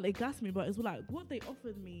wasn't even like they gassed me, but it's like what they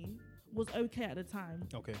offered me was okay at the time.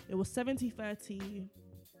 Okay. It was 70-30.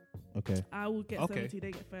 Okay. I would get Okay. 70,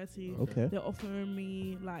 they get 30. Okay. They're offering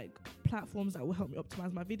me like platforms that will help me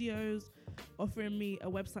optimize my videos, offering me a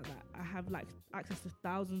website that I have like access to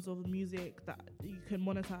thousands of music that you can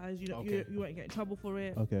monetize. You know, Okay. you won't get in trouble for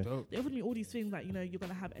it. Okay. Dope. They offered me all these things like, you know, you're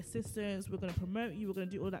going to have assistants, we're going to promote you, we're going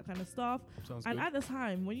to do all that kind of stuff. Sounds And good. at the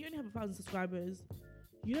time, when you only have 1,000 subscribers,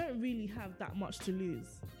 you don't really have that much to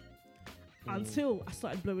lose until I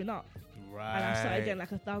started blowing up. Right. And I started getting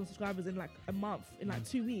like 1,000 subscribers in like a month, in like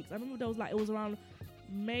 2 weeks. I remember there was like, it was around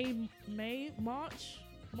March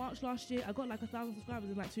last year. I got like 1,000 subscribers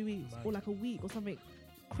in like 2 weeks Mad. or like a week or something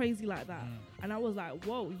crazy like that. And I was like,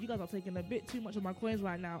 whoa, you guys are taking a bit too much of my coins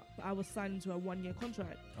right now. But I was signed into a 1-year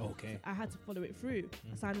contract. Okay. I had to follow it through.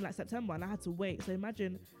 I signed in like September and I had to wait. So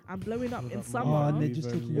imagine I'm blowing up in that summer. Oh, and they're just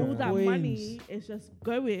taking all your that coins. money is just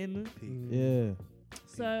going. Yeah.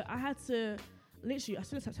 So I had to, literally, as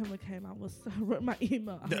soon as September came, I wrote my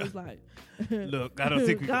email. I was like, Look, I don't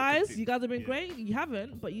think we got guys, to you guys have been yeah. great. You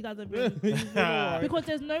haven't, but you guys have been because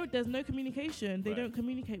there's no communication. They Right. don't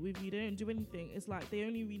communicate with you. They don't do anything. It's like they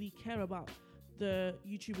only really care about the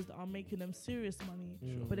YouTubers that are making them serious money.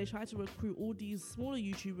 Sure. But they try to recruit all these smaller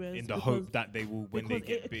YouTubers in the because- hope that they will, when they because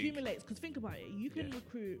get it big. accumulates. Because think about it, you can Yeah.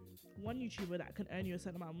 recruit one YouTuber that can earn you a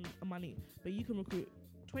certain amount of money, but you can recruit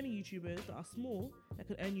 20 YouTubers that are small that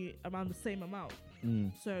can earn you around the same amount.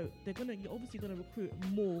 So you're obviously gonna recruit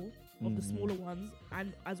more of the smaller ones,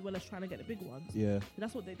 and as well as trying to get the big ones. Yeah. So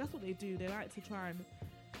that's what they do. They like to try and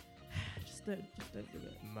just don't do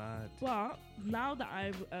it. Mad. But now that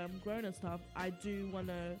I've grown and stuff, I do want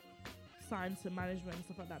to sign to management and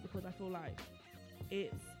stuff like that because I feel like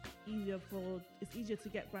it's easier to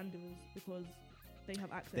get brand deals because they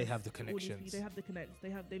have access. They have the to all these connections. They have the connects. They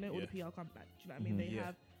know all the Yeah. PR come back. Do you know what I mean?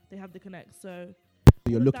 Mhm. They have the connects. So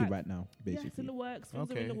You're all of looking that- right now, yeah, it's in basically. the works.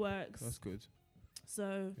 Things are in the Okay. works. That's good.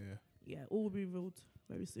 So Yeah. yeah, all will be revealed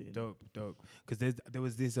very soon. Dope. Because there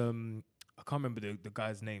was this I can't remember the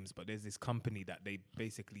guys' names, but there's this company that they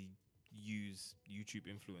basically use YouTube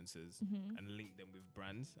influencers Mhm. and link them with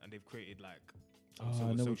brands, and they've created like Oh, some I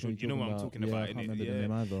sort know of which social. one You know what I'm talking yeah, about? I can't innit? remember the Yeah.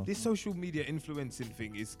 name either. This social media influencing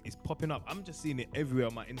thing is popping up. I'm just seeing it everywhere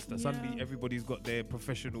on my Insta. Suddenly, Yeah. everybody's got their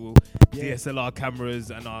professional Yeah. DSLR cameras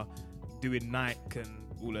and are doing Nike and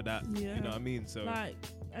all of that. Yeah. You know what I mean? So Like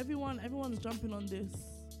everyone's jumping on this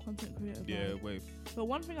content creator. yeah, vibe. wave. But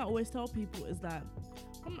one thing I always tell people is that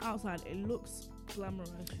from the outside, it looks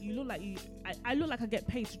glamorous. You look like I look like I get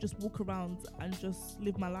paid to just walk around and just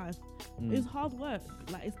live my life. It's hard work.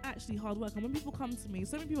 Like, it's actually hard work. And when people come to me,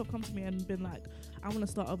 so many people have come to me and been like, I want to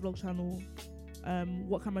start a vlog channel.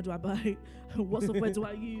 What camera do I buy? What software do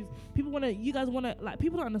I use? You guys want to, like,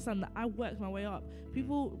 people don't understand that I worked my way up.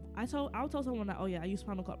 I'll tell someone that, oh yeah, I use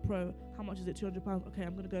Final Cut Pro. How much is it? £200. Okay,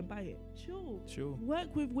 I'm going to go and buy it. Chill.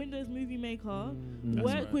 Work with Windows Movie Maker. That's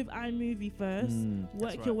Work right. with iMovie first. Work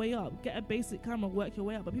That's your right. way up. Get a basic camera, work your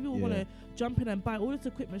way up. But people Yeah. want to jump in and buy all this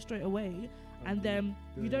equipment straight away. And then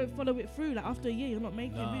you don't follow it through. Like, after a year, you're not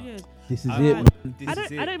making Nah. videos. This is I- it. Like, man. This I is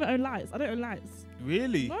don't it. even own lights. I don't own lights.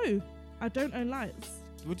 Really? No, I don't own lights.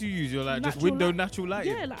 What do you use? You're like just Natural window light. natural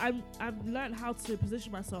lighting. Yeah, like I've learned how to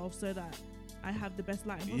position myself so that I have the best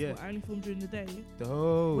lighting possible. Yeah. I only film during the day.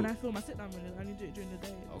 Dope. When I film, I sit down with it. I only do it during the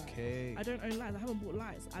day. Like, Okay. I don't own lights. I haven't bought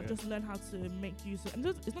lights. I've Yeah. just learned how to make use of. And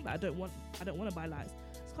it's not that I don't want to buy lights.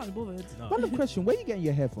 Just can't be bothered. No. Random question: where are you getting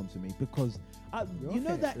your hair from to me? Because Your you know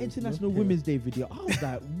hair that is International looking- Women's Day video. I was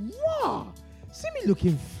like, wow, see me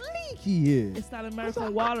looking fleeky here. It's that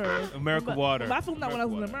American water. American But- water. But I filmed that when I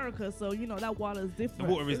was in American America, so you know that water is The different.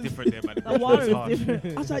 water is different there, man. The water is It's harsh.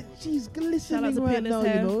 different. I was like, geez, Shout out glistening to right Peerless now,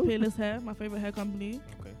 Hair. you know. Peerless Hair, my favorite hair company.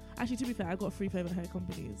 Okay. Actually, to be fair, I got 3 favorite hair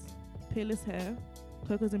companies: Peerless Hair,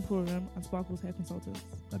 Coco's Emporium, and Sparkle's Hair Consultants.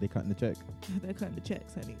 Are they cutting the check? They're cutting the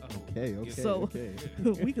checks, honey. Okay, okay, So- okay.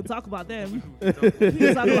 We can talk about them. We We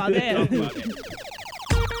can talk about them.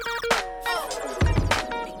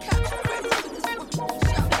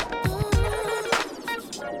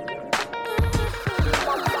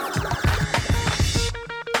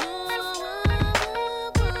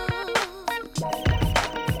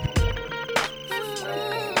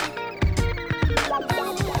 Talk about it.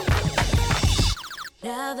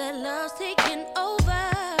 Now that love's taking over,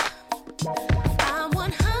 I'm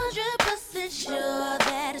 100% sure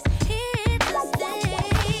that it's here to stay.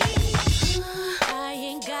 I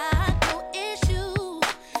ain't got no issue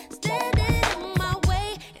standing in my way,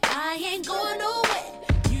 and I ain't going nowhere.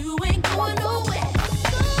 You ain't going nowhere.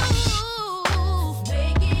 So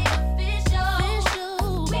make it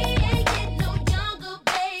official. We ain't getting no younger,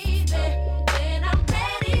 baby. When I'm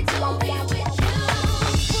ready to be with you,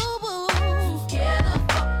 together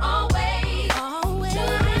for always. To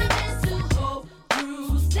heaven to hope through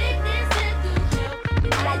sickness and through health.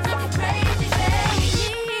 I took it crazy, baby.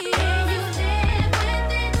 You live with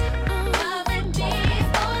it, loving me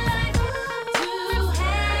for life. To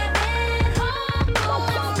heaven, home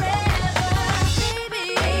forever,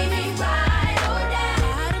 baby. Ride or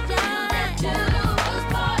die, do us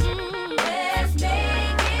part. Let's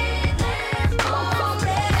make it last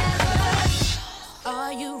forever.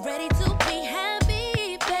 Are you ready to be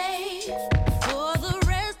happy, babe, for the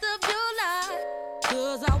rest of your life?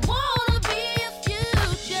 'Cause I wanna be your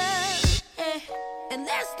future, and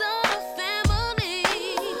let's start a family.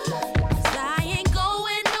 'Cause I ain't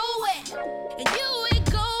going nowhere, and you ain't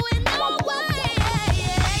going nowhere.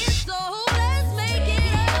 So let's make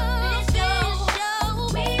it official.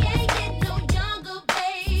 We ain't getting no younger,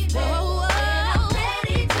 baby. And I'm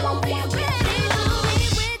ready to be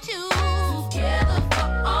with you, together for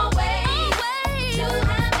always. To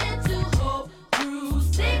heaven to hope through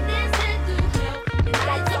sickness and through health. And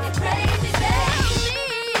I took it crazy, baby.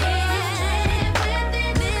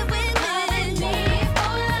 Live with it, loving me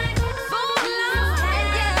for life,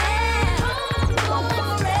 yeah. Home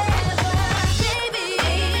forever, baby.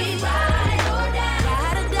 Ride or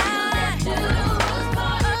die, do us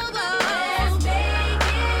part. Let's make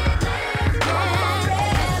it last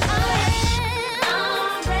forever.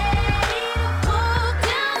 I'm ready to walk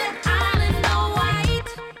down that island all white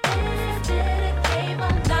and dedicate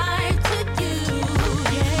my life to you,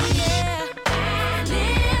 yeah. And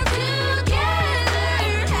live together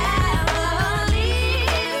happily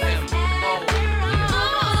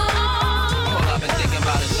All I've been thinking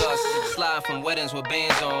about is us. Slide from weddings with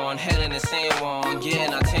bands on, head in the San Juan,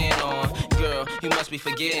 getting our tan on. Girl, you must be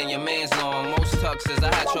forgetting your man's long. Most tuxes,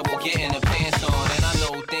 I had trouble getting the pants on. And I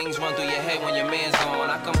know things run through your head when your man's gone.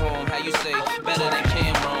 I come home, how you say, better than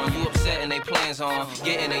Cameron. You upset and they plans on,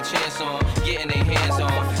 getting they chance on, getting they hands on.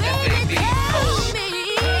 FAB, oh. me.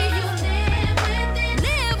 You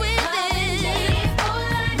live with it,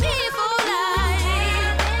 me for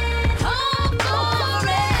life, home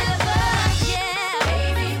forever, yeah.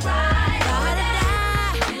 Baby, ride or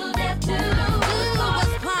die, till death do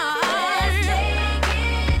us part. Let's make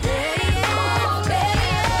it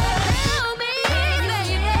tell me,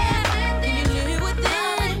 baby, you live with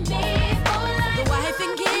it, me for life, the wife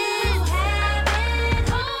and kids, heaven,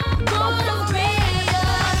 home, gonna be a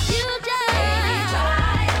future. Baby,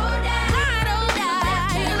 ride or die,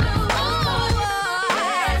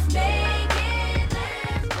 let's make it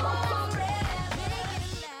last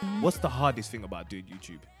forever. What's the hardest thing about doing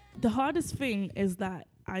YouTube? The hardest thing is that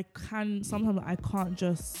sometimes I can't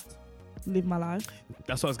just live my life.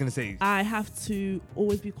 That's what I was gonna say. I have to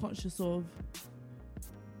always be conscious of,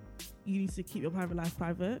 you need to keep your private life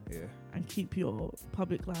private, Yeah. and keep your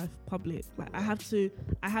public life public. Like I have to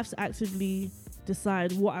actively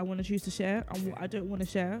decide what I want to choose to share and what I don't want to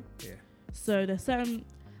share. Yeah. So there's certain,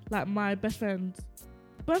 like my best friends,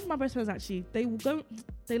 both my best friends actually, they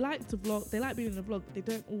like to vlog, they like being in the vlog, but they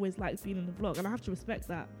don't always like being in the vlog, and I have to respect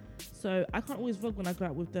that. So I can't always vlog when I go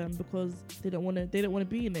out with them because they don't want to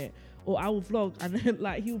be in it. Or I will vlog and then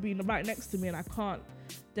like he'll be right next to me and I can't.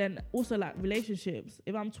 Then also like relationships,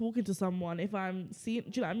 if I'm talking to someone, if I'm seeing, do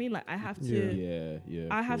you know what I mean? Like I have to, Yeah.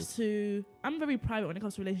 I have to, I'm very private when it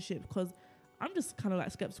comes to relationships because I'm just kind of like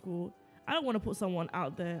skeptical. I don't want to put someone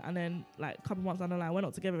out there and then like a couple months down the line we're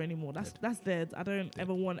not together anymore. That's dead. I don't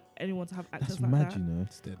ever want anyone to have access That's like mad, that. you know.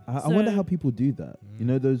 It's dead. I wonder So- how people do that. You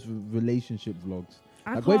know those relationship vlogs.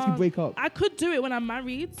 Like, what if you can't- break up? I could do it when I'm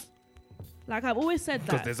married. Like I've always said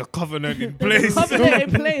Because that. there's a covenant in There's place. a covenant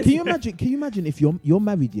in place. Can you imagine if you're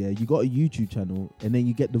married, yeah, you got a YouTube channel and then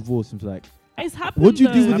you get divorced and it's like, It's happened. what do you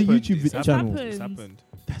do though. with the Happened. YouTube It's channel? happened. It's happened.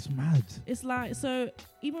 That's mad. It's like, so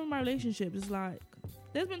even in my relationships, it's like,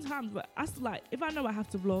 there's been times where I still like, if I know I have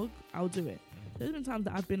to vlog, I'll do it. There's been times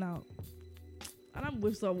that I've been out and I'm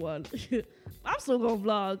with someone. I'm still gonna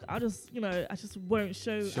vlog. I just won't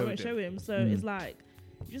show him. So it's like,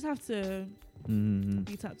 you just have to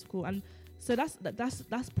be tactical. And so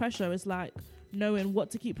that's pressure. It's like knowing what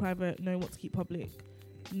to keep private, knowing what to keep public.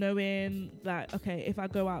 knowing that, okay, if I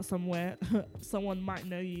go out somewhere, someone might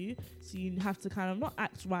know you, so you have to kind of not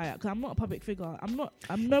act right, because I'm not a public figure.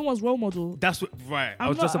 I'm no one's role model. That's what, right. I I'm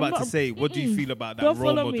was just not- I'm about to not- say, what do you feel about that Don't role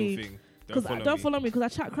follow model me. thing? Because don't follow me, because I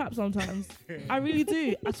chat crap sometimes. I really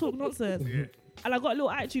do. I talk nonsense. And I got a little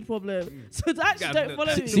attitude problem. So actually Yeah, don't no,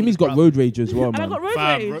 follow me. Simi's got road rage as well, And I man. got road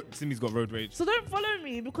Fam, rage. Simi's got road rage. So don't follow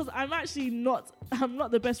me, because I'm actually not, I'm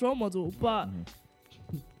not the best role model, but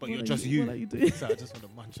But what you're are just you- you. what are you doing? So I just want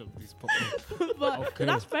to munch up these popcorn. But Okay.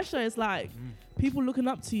 that's pressure. It's like people looking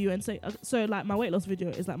up to you and say, so like my weight loss video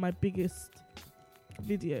is like my biggest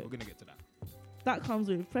video. We're gonna get to that. That comes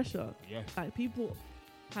with pressure. Yeah. Like people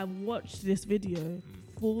have watched this video,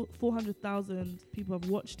 400,000 people have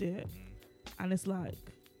watched it, and it's like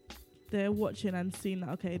they're watching and seeing that,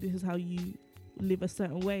 okay, this is how you live a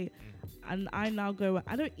certain way. And I now go,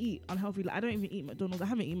 I don't eat unhealthy. Like I don't even eat McDonald's. I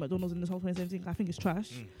haven't eaten McDonald's in this whole 2017. I think it's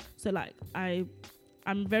trash. So like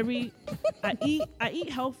I'm very, I eat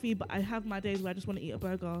healthy, but I have my days where I just want to eat a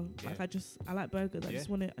burger. Like I like burgers. I just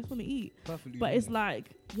want to eat. Perfectly But it's like,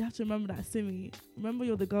 you have to remember that, Simi. Remember,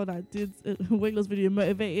 you're the girl that did a weight loss video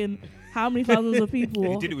motivating how many thousands of people.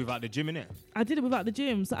 You did it without the gym, innit? I did it without the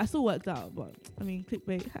gym, so I still worked out. But I mean,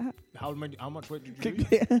 clickbait. How much weight did you lose?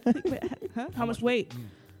 Clickbait. Huh? How much weight?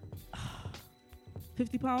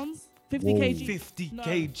 50 pounds? 50 Whoa. kg. 50 No.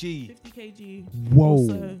 kg. 50 kg. Whoa.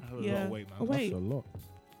 Also, That was a lot yeah. of weight, man. Oh, wait, That's a lot.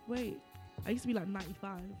 wait. I used to be like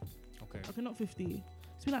 95. Okay. Okay, not 50. I used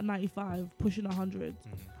to be like 95, pushing 100.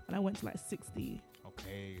 And I went to like 60.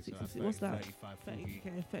 Okay. So 60, that's what's like that? 35, 30, 40.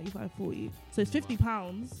 okay, 35, 40. So it's 50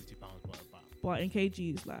 pounds, 50 pounds, about. but in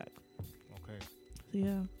kgs, like, Okay. so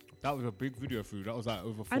yeah. That was a big video through. That was like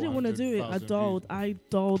over 400,000 I didn't want to do it. I views.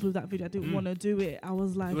 dulled with that video. I didn't want to do it. I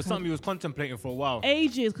was like, It was something you was contemplating for a while.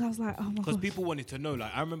 ages, because I was like, oh my Because god. people wanted to know.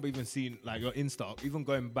 Like, I remember even seeing like your Insta, even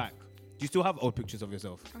going back. Do you still have old pictures of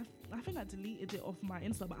yourself? I think I deleted it off my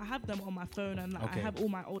Insta, but I have them on my phone, and like, Okay. I have all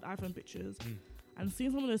my old iPhone pictures. And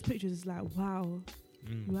seeing some of those pictures is like, wow,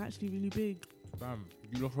 you're actually really big. Damn,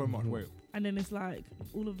 you lost so much weight. And then it's like,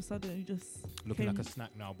 all of a sudden, you just Looking came like a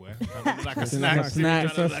snack now, boy. Like a Looking snack. like a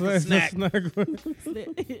snack. Trying to look like a snack.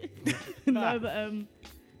 slit. No, but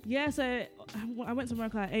yeah. So I went to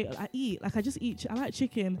America. I eat. Like I just eat. I like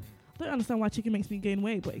chicken. I don't understand why chicken makes me gain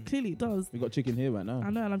weight, but it clearly does. We got chicken here right now. I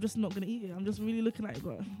know, and I'm just not gonna eat it. I'm just really looking at it,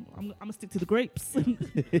 but I'm gonna stick to the grapes and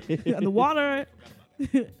the water.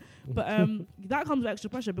 But that comes with extra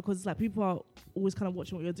pressure, because it's like people are always kind of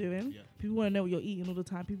watching what you're doing. Yeah. People want to know what you're eating all the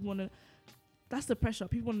time. People want to. That's the pressure.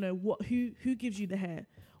 People want to know who gives you the hair,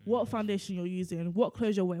 what foundation you're using, what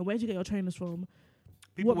clothes you're wearing, where do you get your trainers from.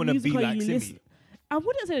 People What want to music be are like you Simi. listen- I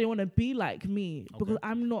wouldn't say they want to be like me, because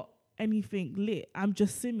I'm not anything lit. I'm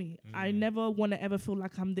just Simi. I never want to ever feel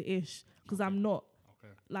like I'm the ish, because I'm not.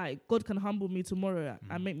 Okay. Like God can humble me tomorrow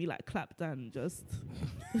and make me like clapped and just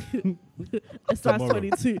a size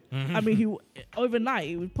 22. I mean, overnight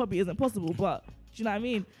it probably isn't possible, but do you know what I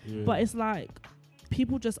mean? Yeah. But it's like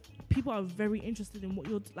people are very interested in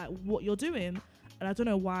what you're doing, and I don't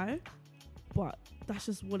know why, but that's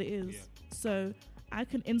just what it is. Yeah. So I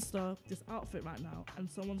can Insta this outfit right now, and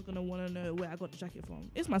someone's gonna want to know where I got the jacket from.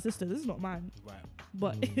 It's my sister. This is not mine. Right.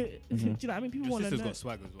 But do you know what I mean? People Your want to sister's know. got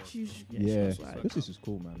swag as well. She's Yeah, she's swag. this is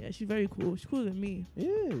cool, man. Yeah, she's very cool. She's cooler than me. Yeah,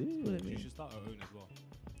 Cooler yeah. than You me. should start her own as well.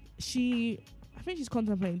 I think she's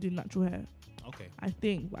contemplating doing natural hair. Okay. I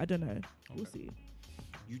think, but I don't know. We'll Okay. see.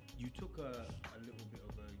 You took a little bit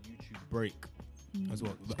of a YouTube break as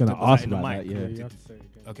well. was gonna Was that ask in the about that, mic? yeah. You have to say it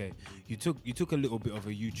again. Okay. You took a little bit of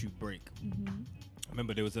a YouTube break. I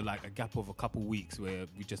remember there was a gap of a couple weeks where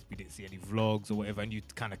we didn't see any vlogs or whatever, and you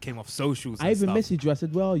kind of came off socials. I and even stuff. messaged you. I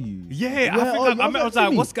said, "Where are you?" Yeah, Where I are you? was like,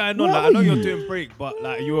 Simi, what's going on? where Like, I are know you're you? doing break, but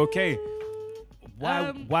like, you okay?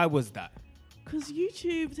 Why was that? Because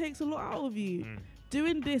YouTube takes a lot out of you. Mm.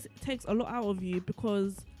 Doing this takes a lot out of you,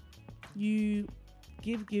 because you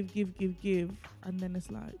give, and then it's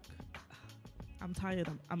like, I'm tired.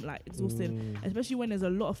 I'm like exhausted. Especially when there's a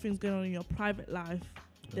lot of things going on in your private life.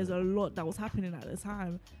 There's a lot that was happening at the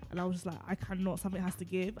time, and I was just like, I cannot. Something has to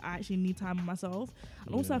give. I actually need time with myself,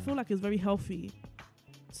 and also I feel like it's very healthy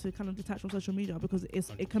to kind of detach from social media, because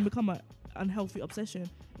it can become an unhealthy obsession.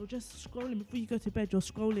 You're just scrolling before you go to bed. You're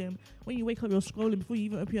scrolling when you wake up. You're scrolling before you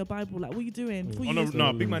even open your Bible. Like, what are you doing? Before Oh you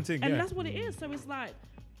no, big man thing. and Yeah. that's what it is. So it's like,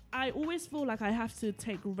 I always feel like I have to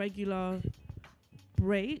take regular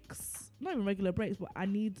breaks. Not even regular breaks, but I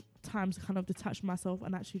need time to kind of detach myself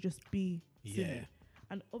and actually just be Simi. Yeah.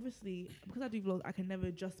 And obviously, because I do vlogs, I can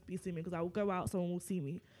never just be Simi, because I will go out, someone will see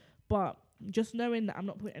me. But just knowing that I'm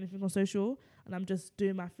not putting anything on social and I'm just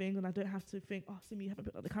doing my thing and I don't have to think, oh, Simi, you haven't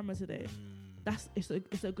picked up the camera today.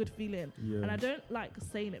 It's a good feeling. Yeah. And I don't like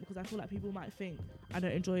saying it because I feel like people might think I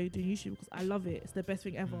don't enjoy doing YouTube because I love it. It's the best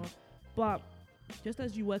thing ever. But just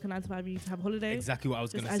as you work a 9 to 5, you need to have a holiday. Exactly what I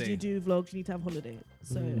was Just going to as say. you do vlogs, you need to have a holiday.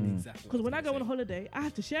 So, Exactly. because when I go on holiday, I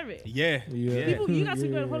have to share it. Yeah. People, you guys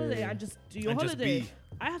can go on Yeah. holiday and just do your And just holiday. be.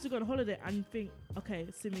 I have to go on holiday and think, okay,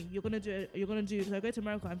 Simi, you're gonna do. So I go to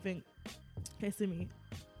America and think, okay, Simi,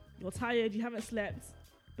 you're tired, you haven't slept,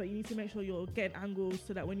 but you need to make sure you're getting angles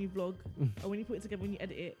so that when you vlog or when you put it together, when you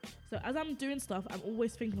edit it. So as I'm doing stuff, I'm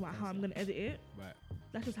always thinking about how I'm gonna edit it. Right.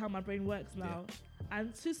 That's just how my brain works now.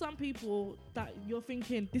 And to some people, that you're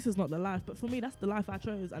thinking this is not the life, but for me, that's the life I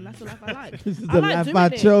chose, and that's the life I like. This is I the like life doing I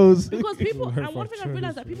it. chose. Because people, Life and one I thing I've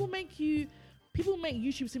realized chose, that people make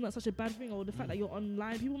YouTube seem like such a bad thing, or the fact that you're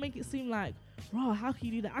online, people make it seem like, raw, how can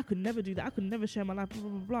you do that? I could never do that. I could never share my life, blah, blah,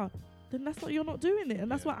 blah, blah. Then that's not, you're not doing it. And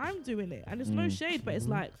that's why I'm doing it. And it's no shade, but it's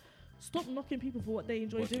like, stop knocking people for what they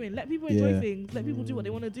enjoy doing. Let people enjoy things. Let people do what they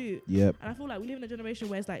want to do. Yep. And I feel like we live in a generation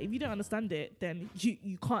where it's like, if you don't understand it, then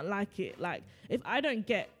you can't like it. Like, if I don't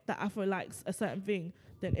get that Afro likes a certain thing,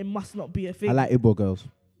 then it must not be a thing. I like Igbo girls.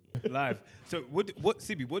 Live. So what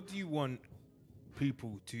Sibi, what do you want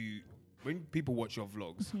people to, when people watch your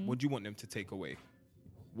vlogs, what do you want them to take away?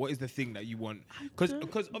 What is the thing that you want?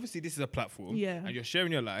 Because obviously this is a platform, Yeah. and you're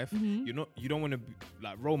sharing your life. You don't want to be,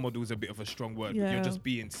 like, role model is a bit of a strong word. But Yeah. you're just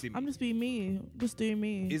being Simi. I'm just being me, just doing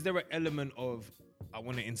me. Is there an element of I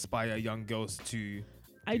want to inspire young girls to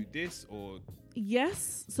do this, or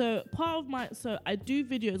Yes. So I do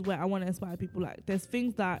videos where I want to inspire people. Like, there's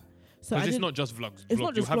things that. So because I it's did, not just vlogs. It's Vlog, not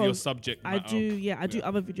you just have your vlogs. subject I matter. do. I do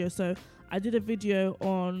other videos. So I did a video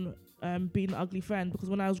on being an ugly friend because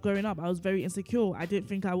when I was growing up, I was very insecure. I didn't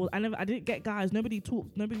think I was. I didn't get guys. Nobody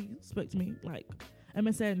talked. Nobody spoke to me. Like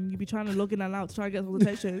MSN, you be trying to log in and out to try and get some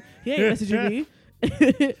attention. He ain't messaging me.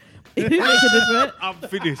 It didn't make a difference. I'm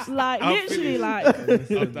finished. Like I'm literally,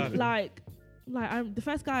 finished. I'm done. like I'm the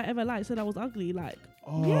first guy I ever liked said I was ugly. Like.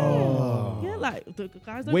 Oh. Yeah, like the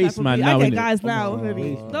guys don't Waste clap for man me. now, I get innit? guys now. Oh.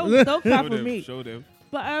 Honey. Waste Don't clap Show for them, me. Show them.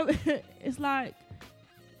 But it's like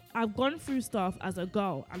I've gone through stuff as a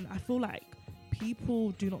girl, and I feel like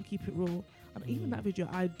people do not keep it real. And even that video,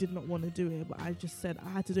 I did not want to do it, but I just said I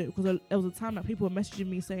had to do it because there was a time that people were messaging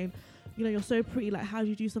me saying, you know, you're so pretty, like, how do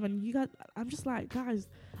you do something? You guys, I'm just like, guys,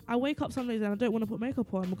 I wake up some days and I don't want to put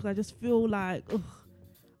makeup on because I just feel like, ugh.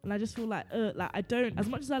 And I just feel like I don't, as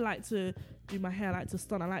much as I like to do my hair, I like to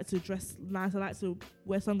stun, I like to dress nice, I like to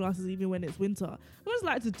wear sunglasses even when it's winter. I just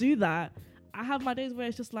like to do that. I have my days where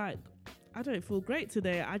it's just like, I don't feel great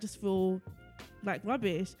today. I just feel like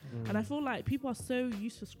rubbish. And I feel like people are so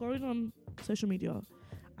used to scrolling on social media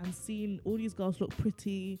and seeing all these girls look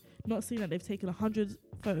pretty, not seeing that they've taken 100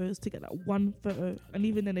 photos to get that one photo. And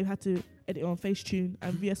even then they've had to edit on Facetune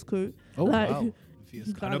and VS Code. Oh, like, wow.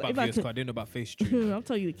 I know about if I VS could- Code. I didn't know about Facetune. I'll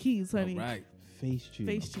tell you the keys, honey. Right. Facetune.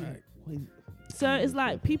 Facetune. Right. What is- So it's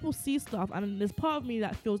like people see stuff, and there's part of me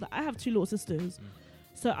that feels that I have 2 little sisters,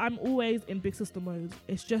 so I'm always in big sister mode.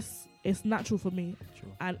 It's natural for me. Sure.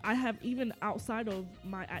 And I have, even outside of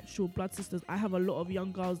my actual blood sisters, I have a lot of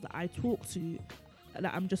young girls that I talk to,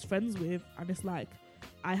 that I'm just friends with, and it's like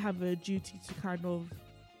I have a duty to kind of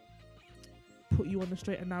put you on the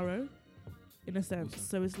straight and narrow, in a sense. Awesome.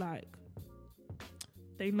 So it's like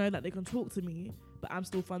they know that they can talk to me, but I'm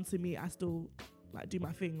still fun to me. I still like do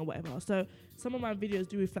my thing or whatever. So some of my videos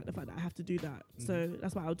do reflect the fact that I have to do that. So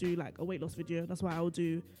that's why I'll do like a weight loss video. That's why I'll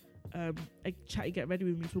do a chatty get ready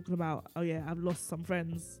with me talking about, oh yeah, I've lost some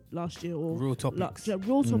friends last year, or Real topics.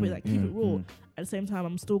 real topic, like keep it raw. mm. At the same time,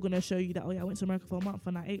 I'm still gonna show you that, oh yeah, I went to America for a month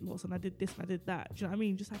and I ate lots and I did this and I did that. Do you know what I mean?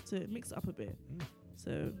 You just have to mix it up a bit.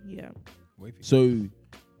 So yeah. Wavy. So,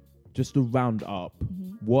 just to round up,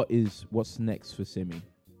 Mm-hmm. what's next for Simi?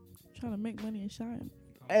 Trying to make money and shine.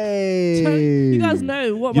 Hey, You guys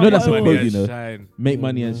know what You my know that's a motto quote, was. you know. Shine. Make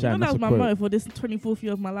money and You shine. know That's that a was my quote. motto for this 24th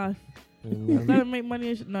year of my life. Don't make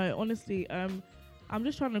money. No, honestly, I'm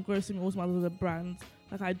just trying to grow SimiAllSmiles as a brand.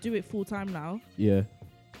 Like, I do it full time now. Yeah.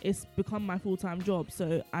 It's become my full time job.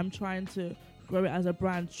 So I'm trying to grow it as a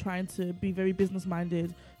brand, trying to be very business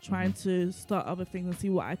minded, trying to start other things and see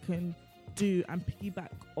what I can do and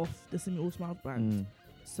piggyback off the SimiAllSmiles brand.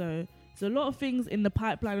 So there's a lot of things in the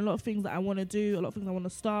pipeline, a lot of things that I want to do, a lot of things I want to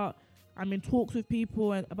start. I'm in talks with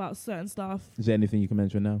people and about certain stuff. Is there anything you can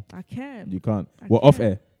mention now? I can. You can't. I Well, off can.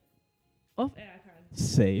 air. Off air, I can.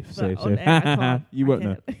 Safe. But on air, I can't. You I won't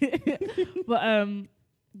know. can't. But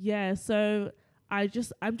yeah, so I'm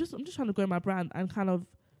just trying to grow my brand and kind of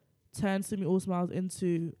turn SimiAllSmiles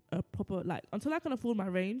into a proper, like, until I can afford my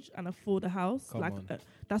range and afford a house. Come like on.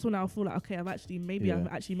 that's when I'll feel like, okay, I've actually made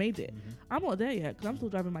it. I'm not there yet because I'm still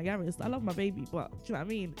driving my Yaris. I love my baby, but do you know what I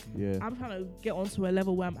mean? Yeah. I'm trying to get onto a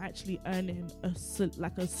level where I'm actually earning a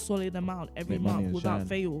solid amount every Make money month and without shine.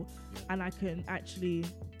 fail, and I can actually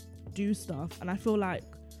do stuff. And I feel like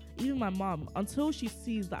even my mum, until she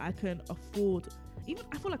sees that I can afford, even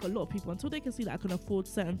I feel like a lot of people, until they can see that I can afford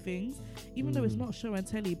certain things, even though it's not show and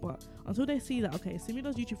telly, but until they see that, okay, Simi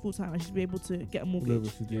does YouTube full time and she's be able to get a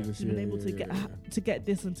mortgage, she's been able to get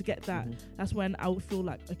this and to get that, that's when I would feel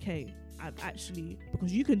like, okay, I've actually,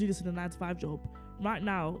 because you can do this in a 9-to-5 job. Right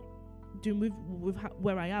now, doing with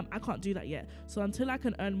where I am, I can't do that yet. So until I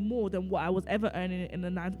can earn more than what I was ever earning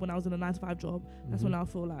when I was in a 9-to-5 job, that's when I'll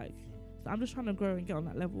feel like, so I'm just trying to grow and get on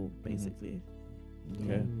that level, basically.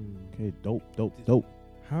 Okay. Okay. Dope.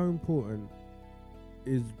 How important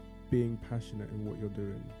is being passionate in what you're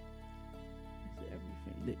doing?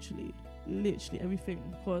 Everything, literally everything.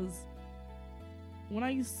 Because when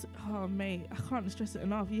I mate, I can't stress it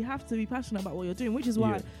enough. You have to be passionate about what you're doing, which is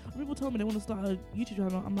why when people told me they want to start a YouTube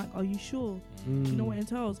channel, I'm like, are you sure? You know what it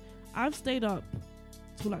entails? I've stayed up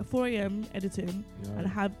till like 4 a.m. editing and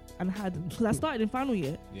had because I started in final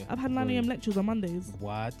year. I've had 9 a.m. lectures on Mondays.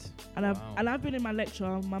 What? And I've been in my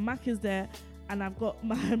lecture. My Mac is there, and I've got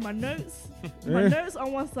my notes, my notes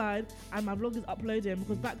on one side, and my vlog is uploading.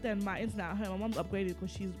 Because back then my internet at home, my mum's upgraded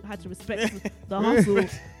because she's had to respect the hustle.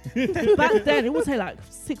 Back then it would take like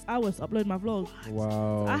 6 hours to upload my vlog.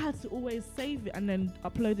 Wow. So I had to always save it and then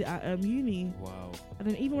upload it at uni. Wow. And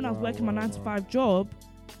then even when I was working my 9-to-5 job,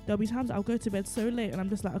 there'll be times I'll go to bed so late and I'm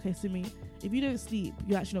just like, okay, Simi, if you don't sleep,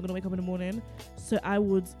 you're actually not going to wake up in the morning. So I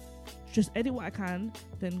would just edit what I can,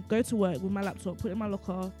 then go to work with my laptop, put it in my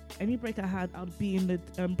locker. Any break I had, I'd be in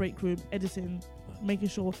the break room editing, making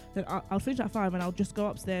sure that I'll finish at 5 and I'll just go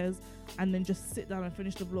upstairs and then just sit down and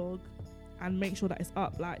finish the vlog and make sure that it's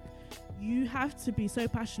up. Like, you have to be so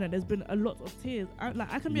passionate. There's been a lot of tears.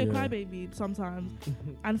 I can be a crybaby sometimes.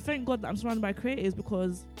 And thank God that I'm surrounded by creators,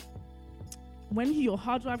 because when your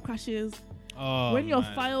hard drive crashes, when your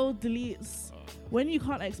file deletes, when you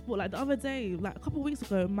can't export, like the other day, like a couple of weeks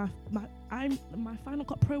ago, my Final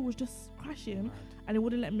Cut Pro was just crashing and it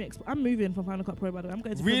wouldn't let me export. I'm moving from Final Cut Pro, by the way. I'm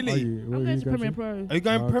going to I'm going to Premiere Pro. Are you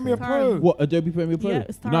going Okay. Premiere Time. Pro? What, Adobe Premiere Pro? Yeah,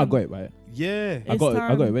 it's You know I time. got it, right? Yeah. I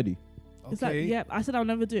got it ready. It's like, yeah, I said I'll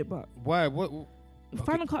never do it, but Why? What?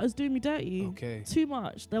 Final Cut is doing me dirty. Okay. Too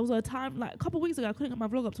much. There was a time, like a couple of weeks ago, I couldn't get my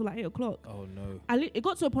vlog up till like 8 o'clock. Oh no. It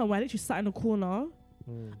got to a point where I literally sat in a corner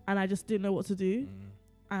and I just didn't know what to do.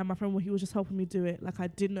 And my friend, he was just helping me do it. Like, I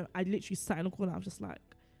didn't know. I literally sat in a corner. I was just like,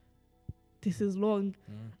 this is long.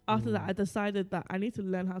 After that, I decided that I need to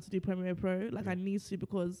learn how to do Premiere Pro. Like, I need to,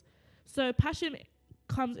 because so passion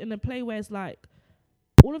comes in a play where it's like,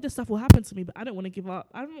 all of this stuff will happen to me, but I don't want to give up.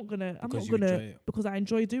 I'm not gonna because I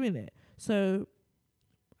enjoy doing it. So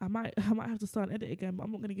I might have to start and edit again, but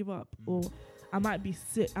I'm not gonna give up. Or I might be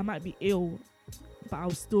sick, I might be ill, but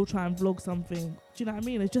I'll still try and vlog something. Do you know what I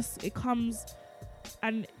mean? It comes,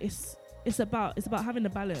 and it's about having a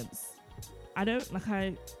balance. I don't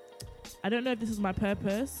know if this is my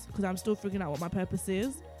purpose, because I'm still figuring out what my purpose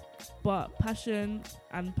is, but passion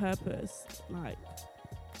and purpose like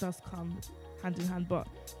does come hand in hand. But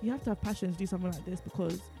you have to have passion to do something like this,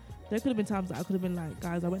 because there could have been times that I could have been like,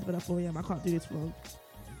 guys, I went to bed at 4 a.m. I can't do this vlog.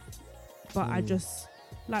 But I just,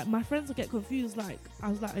 like, my friends would get confused. Like, I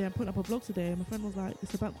was like, yeah, I'm putting up a vlog today. And my friend was like,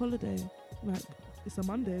 it's a bank holiday. Like, it's a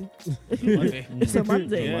Monday. It's a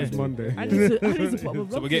Monday. Yeah. It's Monday. I need to put up a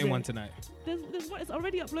vlog. So we're getting today. one tonight. There's one. It's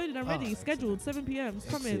already uploaded and ready. Scheduled 7 p.m. It's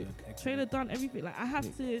coming. Trailer done. Everything. Like, I have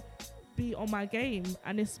to be on my game,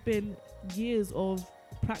 and it's been years of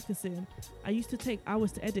practicing. I used to take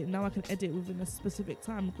hours to edit. Now I can edit within a specific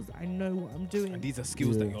time because I know what I'm doing. And these are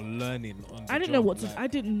skills that you're learning on the I didn't job, know what to. like- I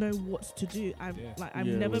didn't know what to do. I've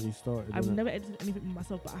never edited anything by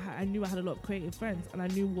myself, but I knew I had a lot of creative friends, and I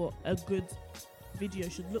knew what a good video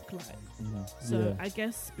should look like. So I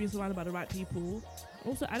guess being surrounded by the right people.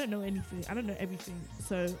 Also, I don't know anything. I don't know everything.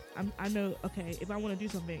 So I know, okay, if I want to do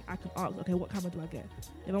something, I can ask, okay, what camera do I get?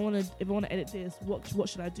 If I want to edit this, what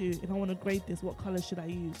should I do? If I want to grade this, what colors should I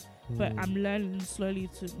use? But I'm learning slowly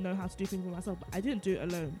to know how to do things for myself. But I didn't do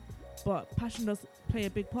it alone. But passion does play a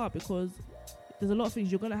big part, because there's a lot of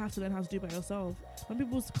things you're going to have to learn how to do by yourself. When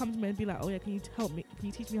people come to me and be like, oh yeah, can you help me? Can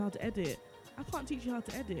you teach me how to edit? I can't teach you how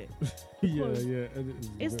to edit.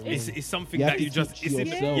 It's something You have that to you just teach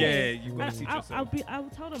yourself. you've got to teach yourself. I will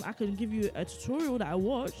tell them I can give you a tutorial that I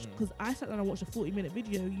watched, because I sat down and watched a 40-minute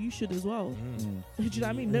video. You should as well. Do you know what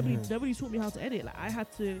I mean? Nobody taught me how to edit. Like, I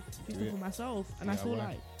had to do stuff for myself, and I feel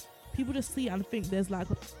like people just see and think there's like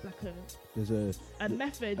There's a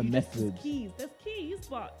method. a You just- method. There's keys,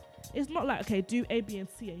 but it's not like, okay, do A, B, and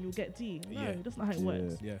C and you'll get D. No, Yeah. that's not how it Yeah.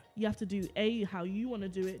 works. Yeah. You have to do A how you want to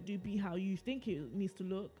do it, do B how you think it needs to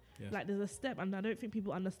look. Yeah. Like there's a step, and I don't think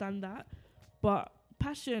people understand that. But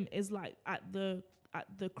passion is like at the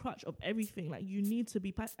crutch of everything. Like you need to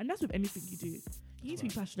be and that's with anything you do. You need to be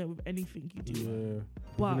passionate with anything you do. Yeah.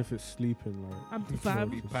 But Even if it's sleeping, like. I'm it's fam.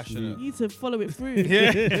 like Be to passionate. You sleep. need to follow it through.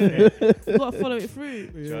 Yeah. You gotta follow it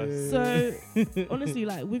through. Yeah. So honestly,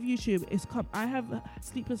 like with YouTube, I have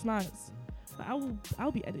sleepless nights. Like,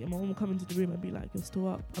 I'll be editing. My mom will come into the room and be like, "You're still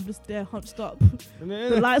up." I'm just there hunched up.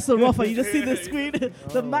 The lights are off, and you just see the screen, the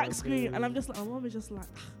Oh, Mac screen, days. and I'm just like, my mom is just like,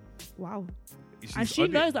 wow. She's And she on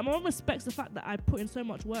it. knows that my mom respects the fact that I put in so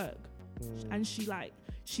much work, Mm. and she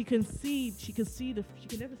can never see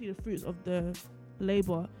the fruits of the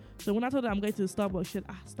labor. So when I told her I'm going to Starbucks, she said,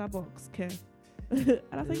 Starbucks care. And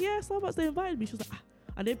I said, yeah, Starbucks, they invited me. She was like,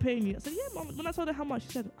 are they paying you? I said, yeah, mom. When I told her how much, she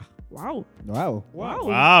said, wow. Wow.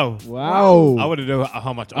 Wow. Wow. I want to know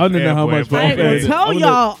how much. I wanna know how much I ain't gonna Okay. tell I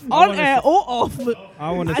y'all I on wanna air or off.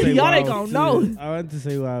 I want to say Y'all wow. ain't gonna too. know. I want to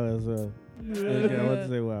say wow as well. Okay, I want to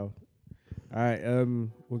say wow. All right,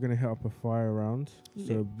 we're gonna hit up a fire round,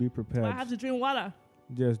 so be prepared. I have to drink water.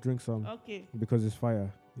 Yes, drink some Okay. because it's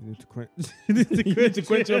fire. You need to quench. You need to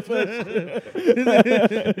quench your thirst.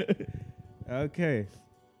 Okay,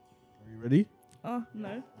 are you ready?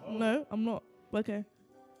 No, I'm not. Okay.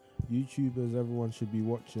 YouTubers everyone should be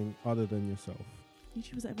watching other than yourself.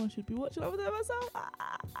 YouTubers everyone should be watching over there myself.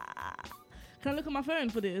 Can I look at my phone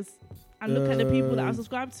for this? And look at the people that I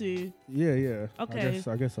subscribe to. Yeah. Okay.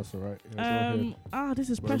 I guess that's alright. Yeah, go ahead. This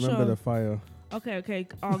is But pressure. remember the fire. Okay.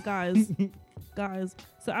 Oh, guys.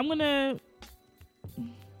 So I'm gonna.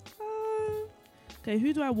 Okay,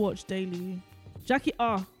 who do I watch daily? Jackie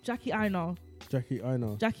Aina. Jackie, I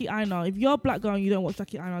know. Jackie Aina. If you're a black girl and you don't watch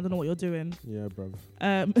Jackie Aina, I don't know what you're doing. Yeah, bruv.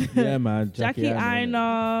 Yeah, man. Jackie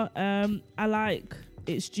Aina. Aina. I like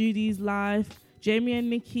It's Judy's Life. Jamie and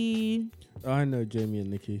Nikki. I know Jamie and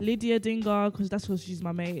Nikki. Lydia Dingar, because she's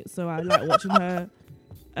my mate, so I like watching her.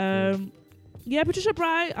 Yeah, Patricia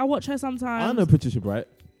Bright. I watch her sometimes. I know Patricia Bright.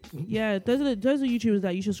 Yeah, those are YouTubers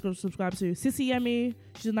that you should subscribe to. Sissy Yemi,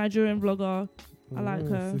 she's a Nigerian vlogger. I like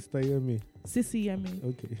her. Sister Yemi. Sissy Yemi.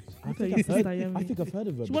 Okay. I Okay, think Sister I've heard, Yemi. I think I've heard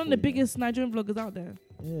of her. She's one of the before, biggest Nigerian vloggers out there.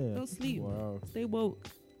 Yeah. Don't sleep. Wow. Stay woke.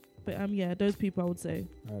 But yeah, those people I would say.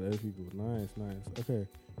 Those people. Nice. Okay.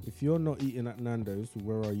 If you're not eating at Nando's,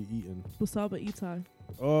 where are you eating? Busaba Itai.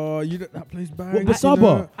 Oh, that place bang. What,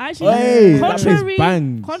 Busaba? Actually, Hey, that place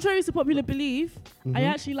bangs. contrary to popular belief, Mm-hmm. I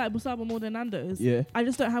actually like Busaba more than Nando's. Yeah. I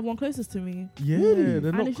just don't have one closest to me. Yeah, Really? they're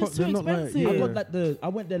And not. it's just too they're not like. expensive. I Yeah. got like I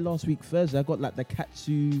went there last week Thursday. I got like the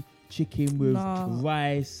katsu chicken with Nah.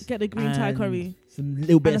 rice. Get the green Thai and curry. Some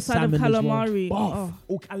little bit And a of side of salmon as well. calamari. Buff.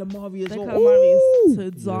 Oh, calamari as Their well. calamari is Ooh.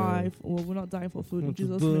 to die for. Well, we're not dying for food in Not to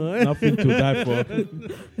Jesus' die. name. Nothing to die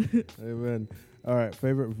for. Amen. All right,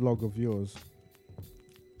 favorite vlog of yours?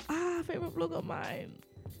 Favorite vlog of mine.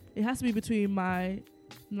 It has to be between my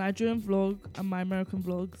Nigerian vlog and my American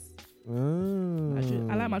vlogs.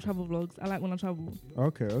 I like my travel vlogs. I like when I travel.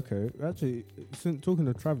 Okay. Actually, since talking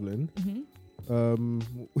of traveling,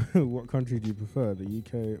 what country do you prefer, the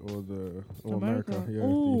UK or America? America. Yeah,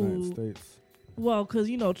 Ooh. the United States. Well, because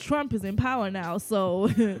Trump is in power now, so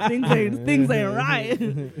things ain't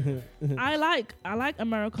right. I like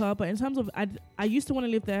America, but in terms of I used to want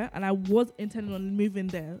to live there, and I was intending on moving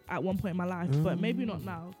there at one point in my life, but maybe not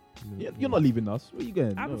now. Yeah, you're not leaving us. Where you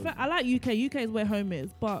going? I like UK. UK is where home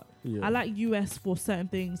is, but Yeah. I like US for certain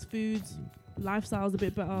things. Foods, lifestyle's a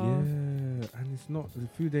bit better. Yeah, and it's not, the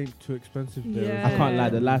food ain't too expensive there. Yeah. I can't lie.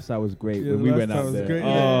 The lifestyle was great Yeah, when the we went lifestyle out was there. great,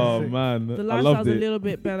 Oh yeah. man, The I lifestyle's loved a it. little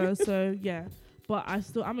bit better, so yeah. But I'm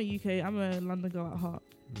a London girl at heart.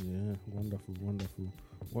 Yeah, wonderful.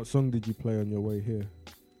 What song did you play on your way here?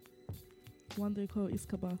 One day called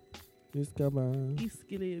Iskaba. It's Gabba.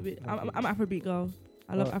 Iskili a bit. I'm an Afrobeat girl.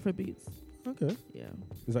 I love Afrobeats. Okay. Yeah.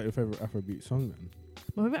 Is that your favorite Afrobeat song then?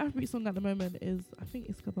 My favorite Afrobeat song at the moment is, I think,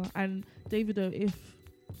 Iskaba and Davido. If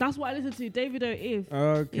that's what I listen to, Davido.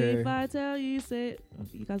 Okay. If I tell you, say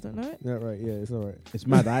you guys don't know it. Yeah, right. Yeah, it's all right. It's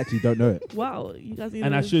mad. I actually don't know it, Wow, you guys. Need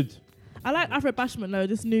and to- I should. I like Afro Bashment though.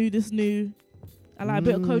 This new. I like a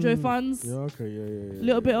bit of Kojo Funds. Yeah, okay, yeah. A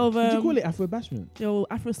little bit of Did you call it Afro Bashment?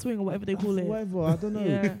 Afro Swing or whatever they call it. Whatever. I don't know.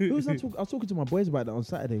 Yeah. Who was I was talking to my boys about that on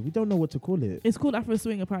Saturday. We don't know what to call it. It's called Afro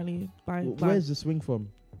Swing apparently. By Where's the swing from?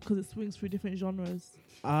 because it swings through different genres.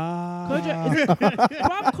 Ah.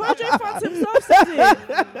 Kojo Fans himself said it.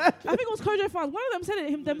 I think it was Kojo Fans. One of them said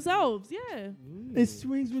it themselves. Yeah. It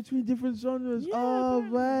swings between different genres. Yeah, Oh,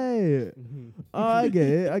 apparently. right. Oh, I get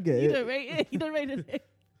it. I get You it. don't rate it. You don't rate it.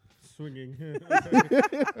 Swinging.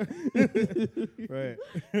 Right.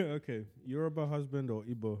 Okay. Yoruba husband or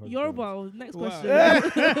Igbo husband? Yoruba. Next Wow. question.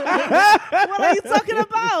 What are you talking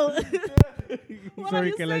about? What are Sorry,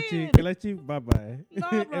 you Kelechi. saying? Kelechi, bye bye. Nah,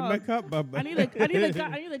 bro. Emeka, bye bye. I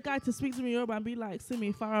need a guy to speak to me Yoruba and be like,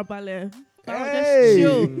 Simi, Farabale. Hey.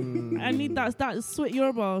 Chill. I need that sweet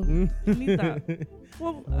Yoruba. I need that.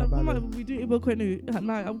 Well, we do Igbo Kwenu at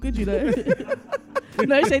night. I'm good, you know.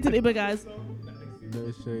 No shade to the Igbo guys.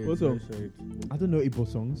 No shade. What's no up? shade. I don't know Igbo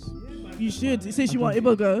songs. You should. Since you want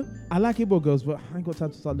Igbo go. I like Igbo girls, but I ain't got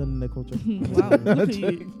time to start learning their culture. Wow, look at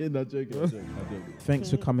you. I'm joking. Thanks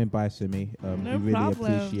for coming by, Simi. No we really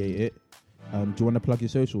problem. appreciate it. Do you want to plug your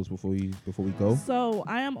socials before we go? So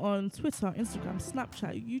I am on Twitter, Instagram,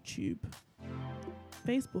 Snapchat, YouTube,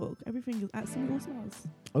 Facebook. Everything is at SimiAllSmiles.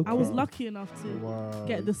 Okay. I was lucky enough to Wow.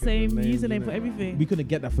 get the Get same names, username innit? for everything. We couldn't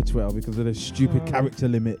get that for Twitter because of the stupid character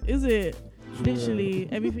limit. Is it? Literally,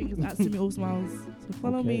 everything is at SimiAllSmiles. So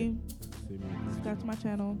follow Okay. me. Subscribe to my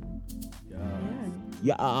channel.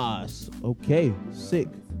 Yes. Okay. Sick.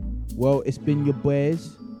 Well, it's been your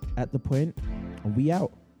boys at the point, and we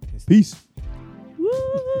out. Peace.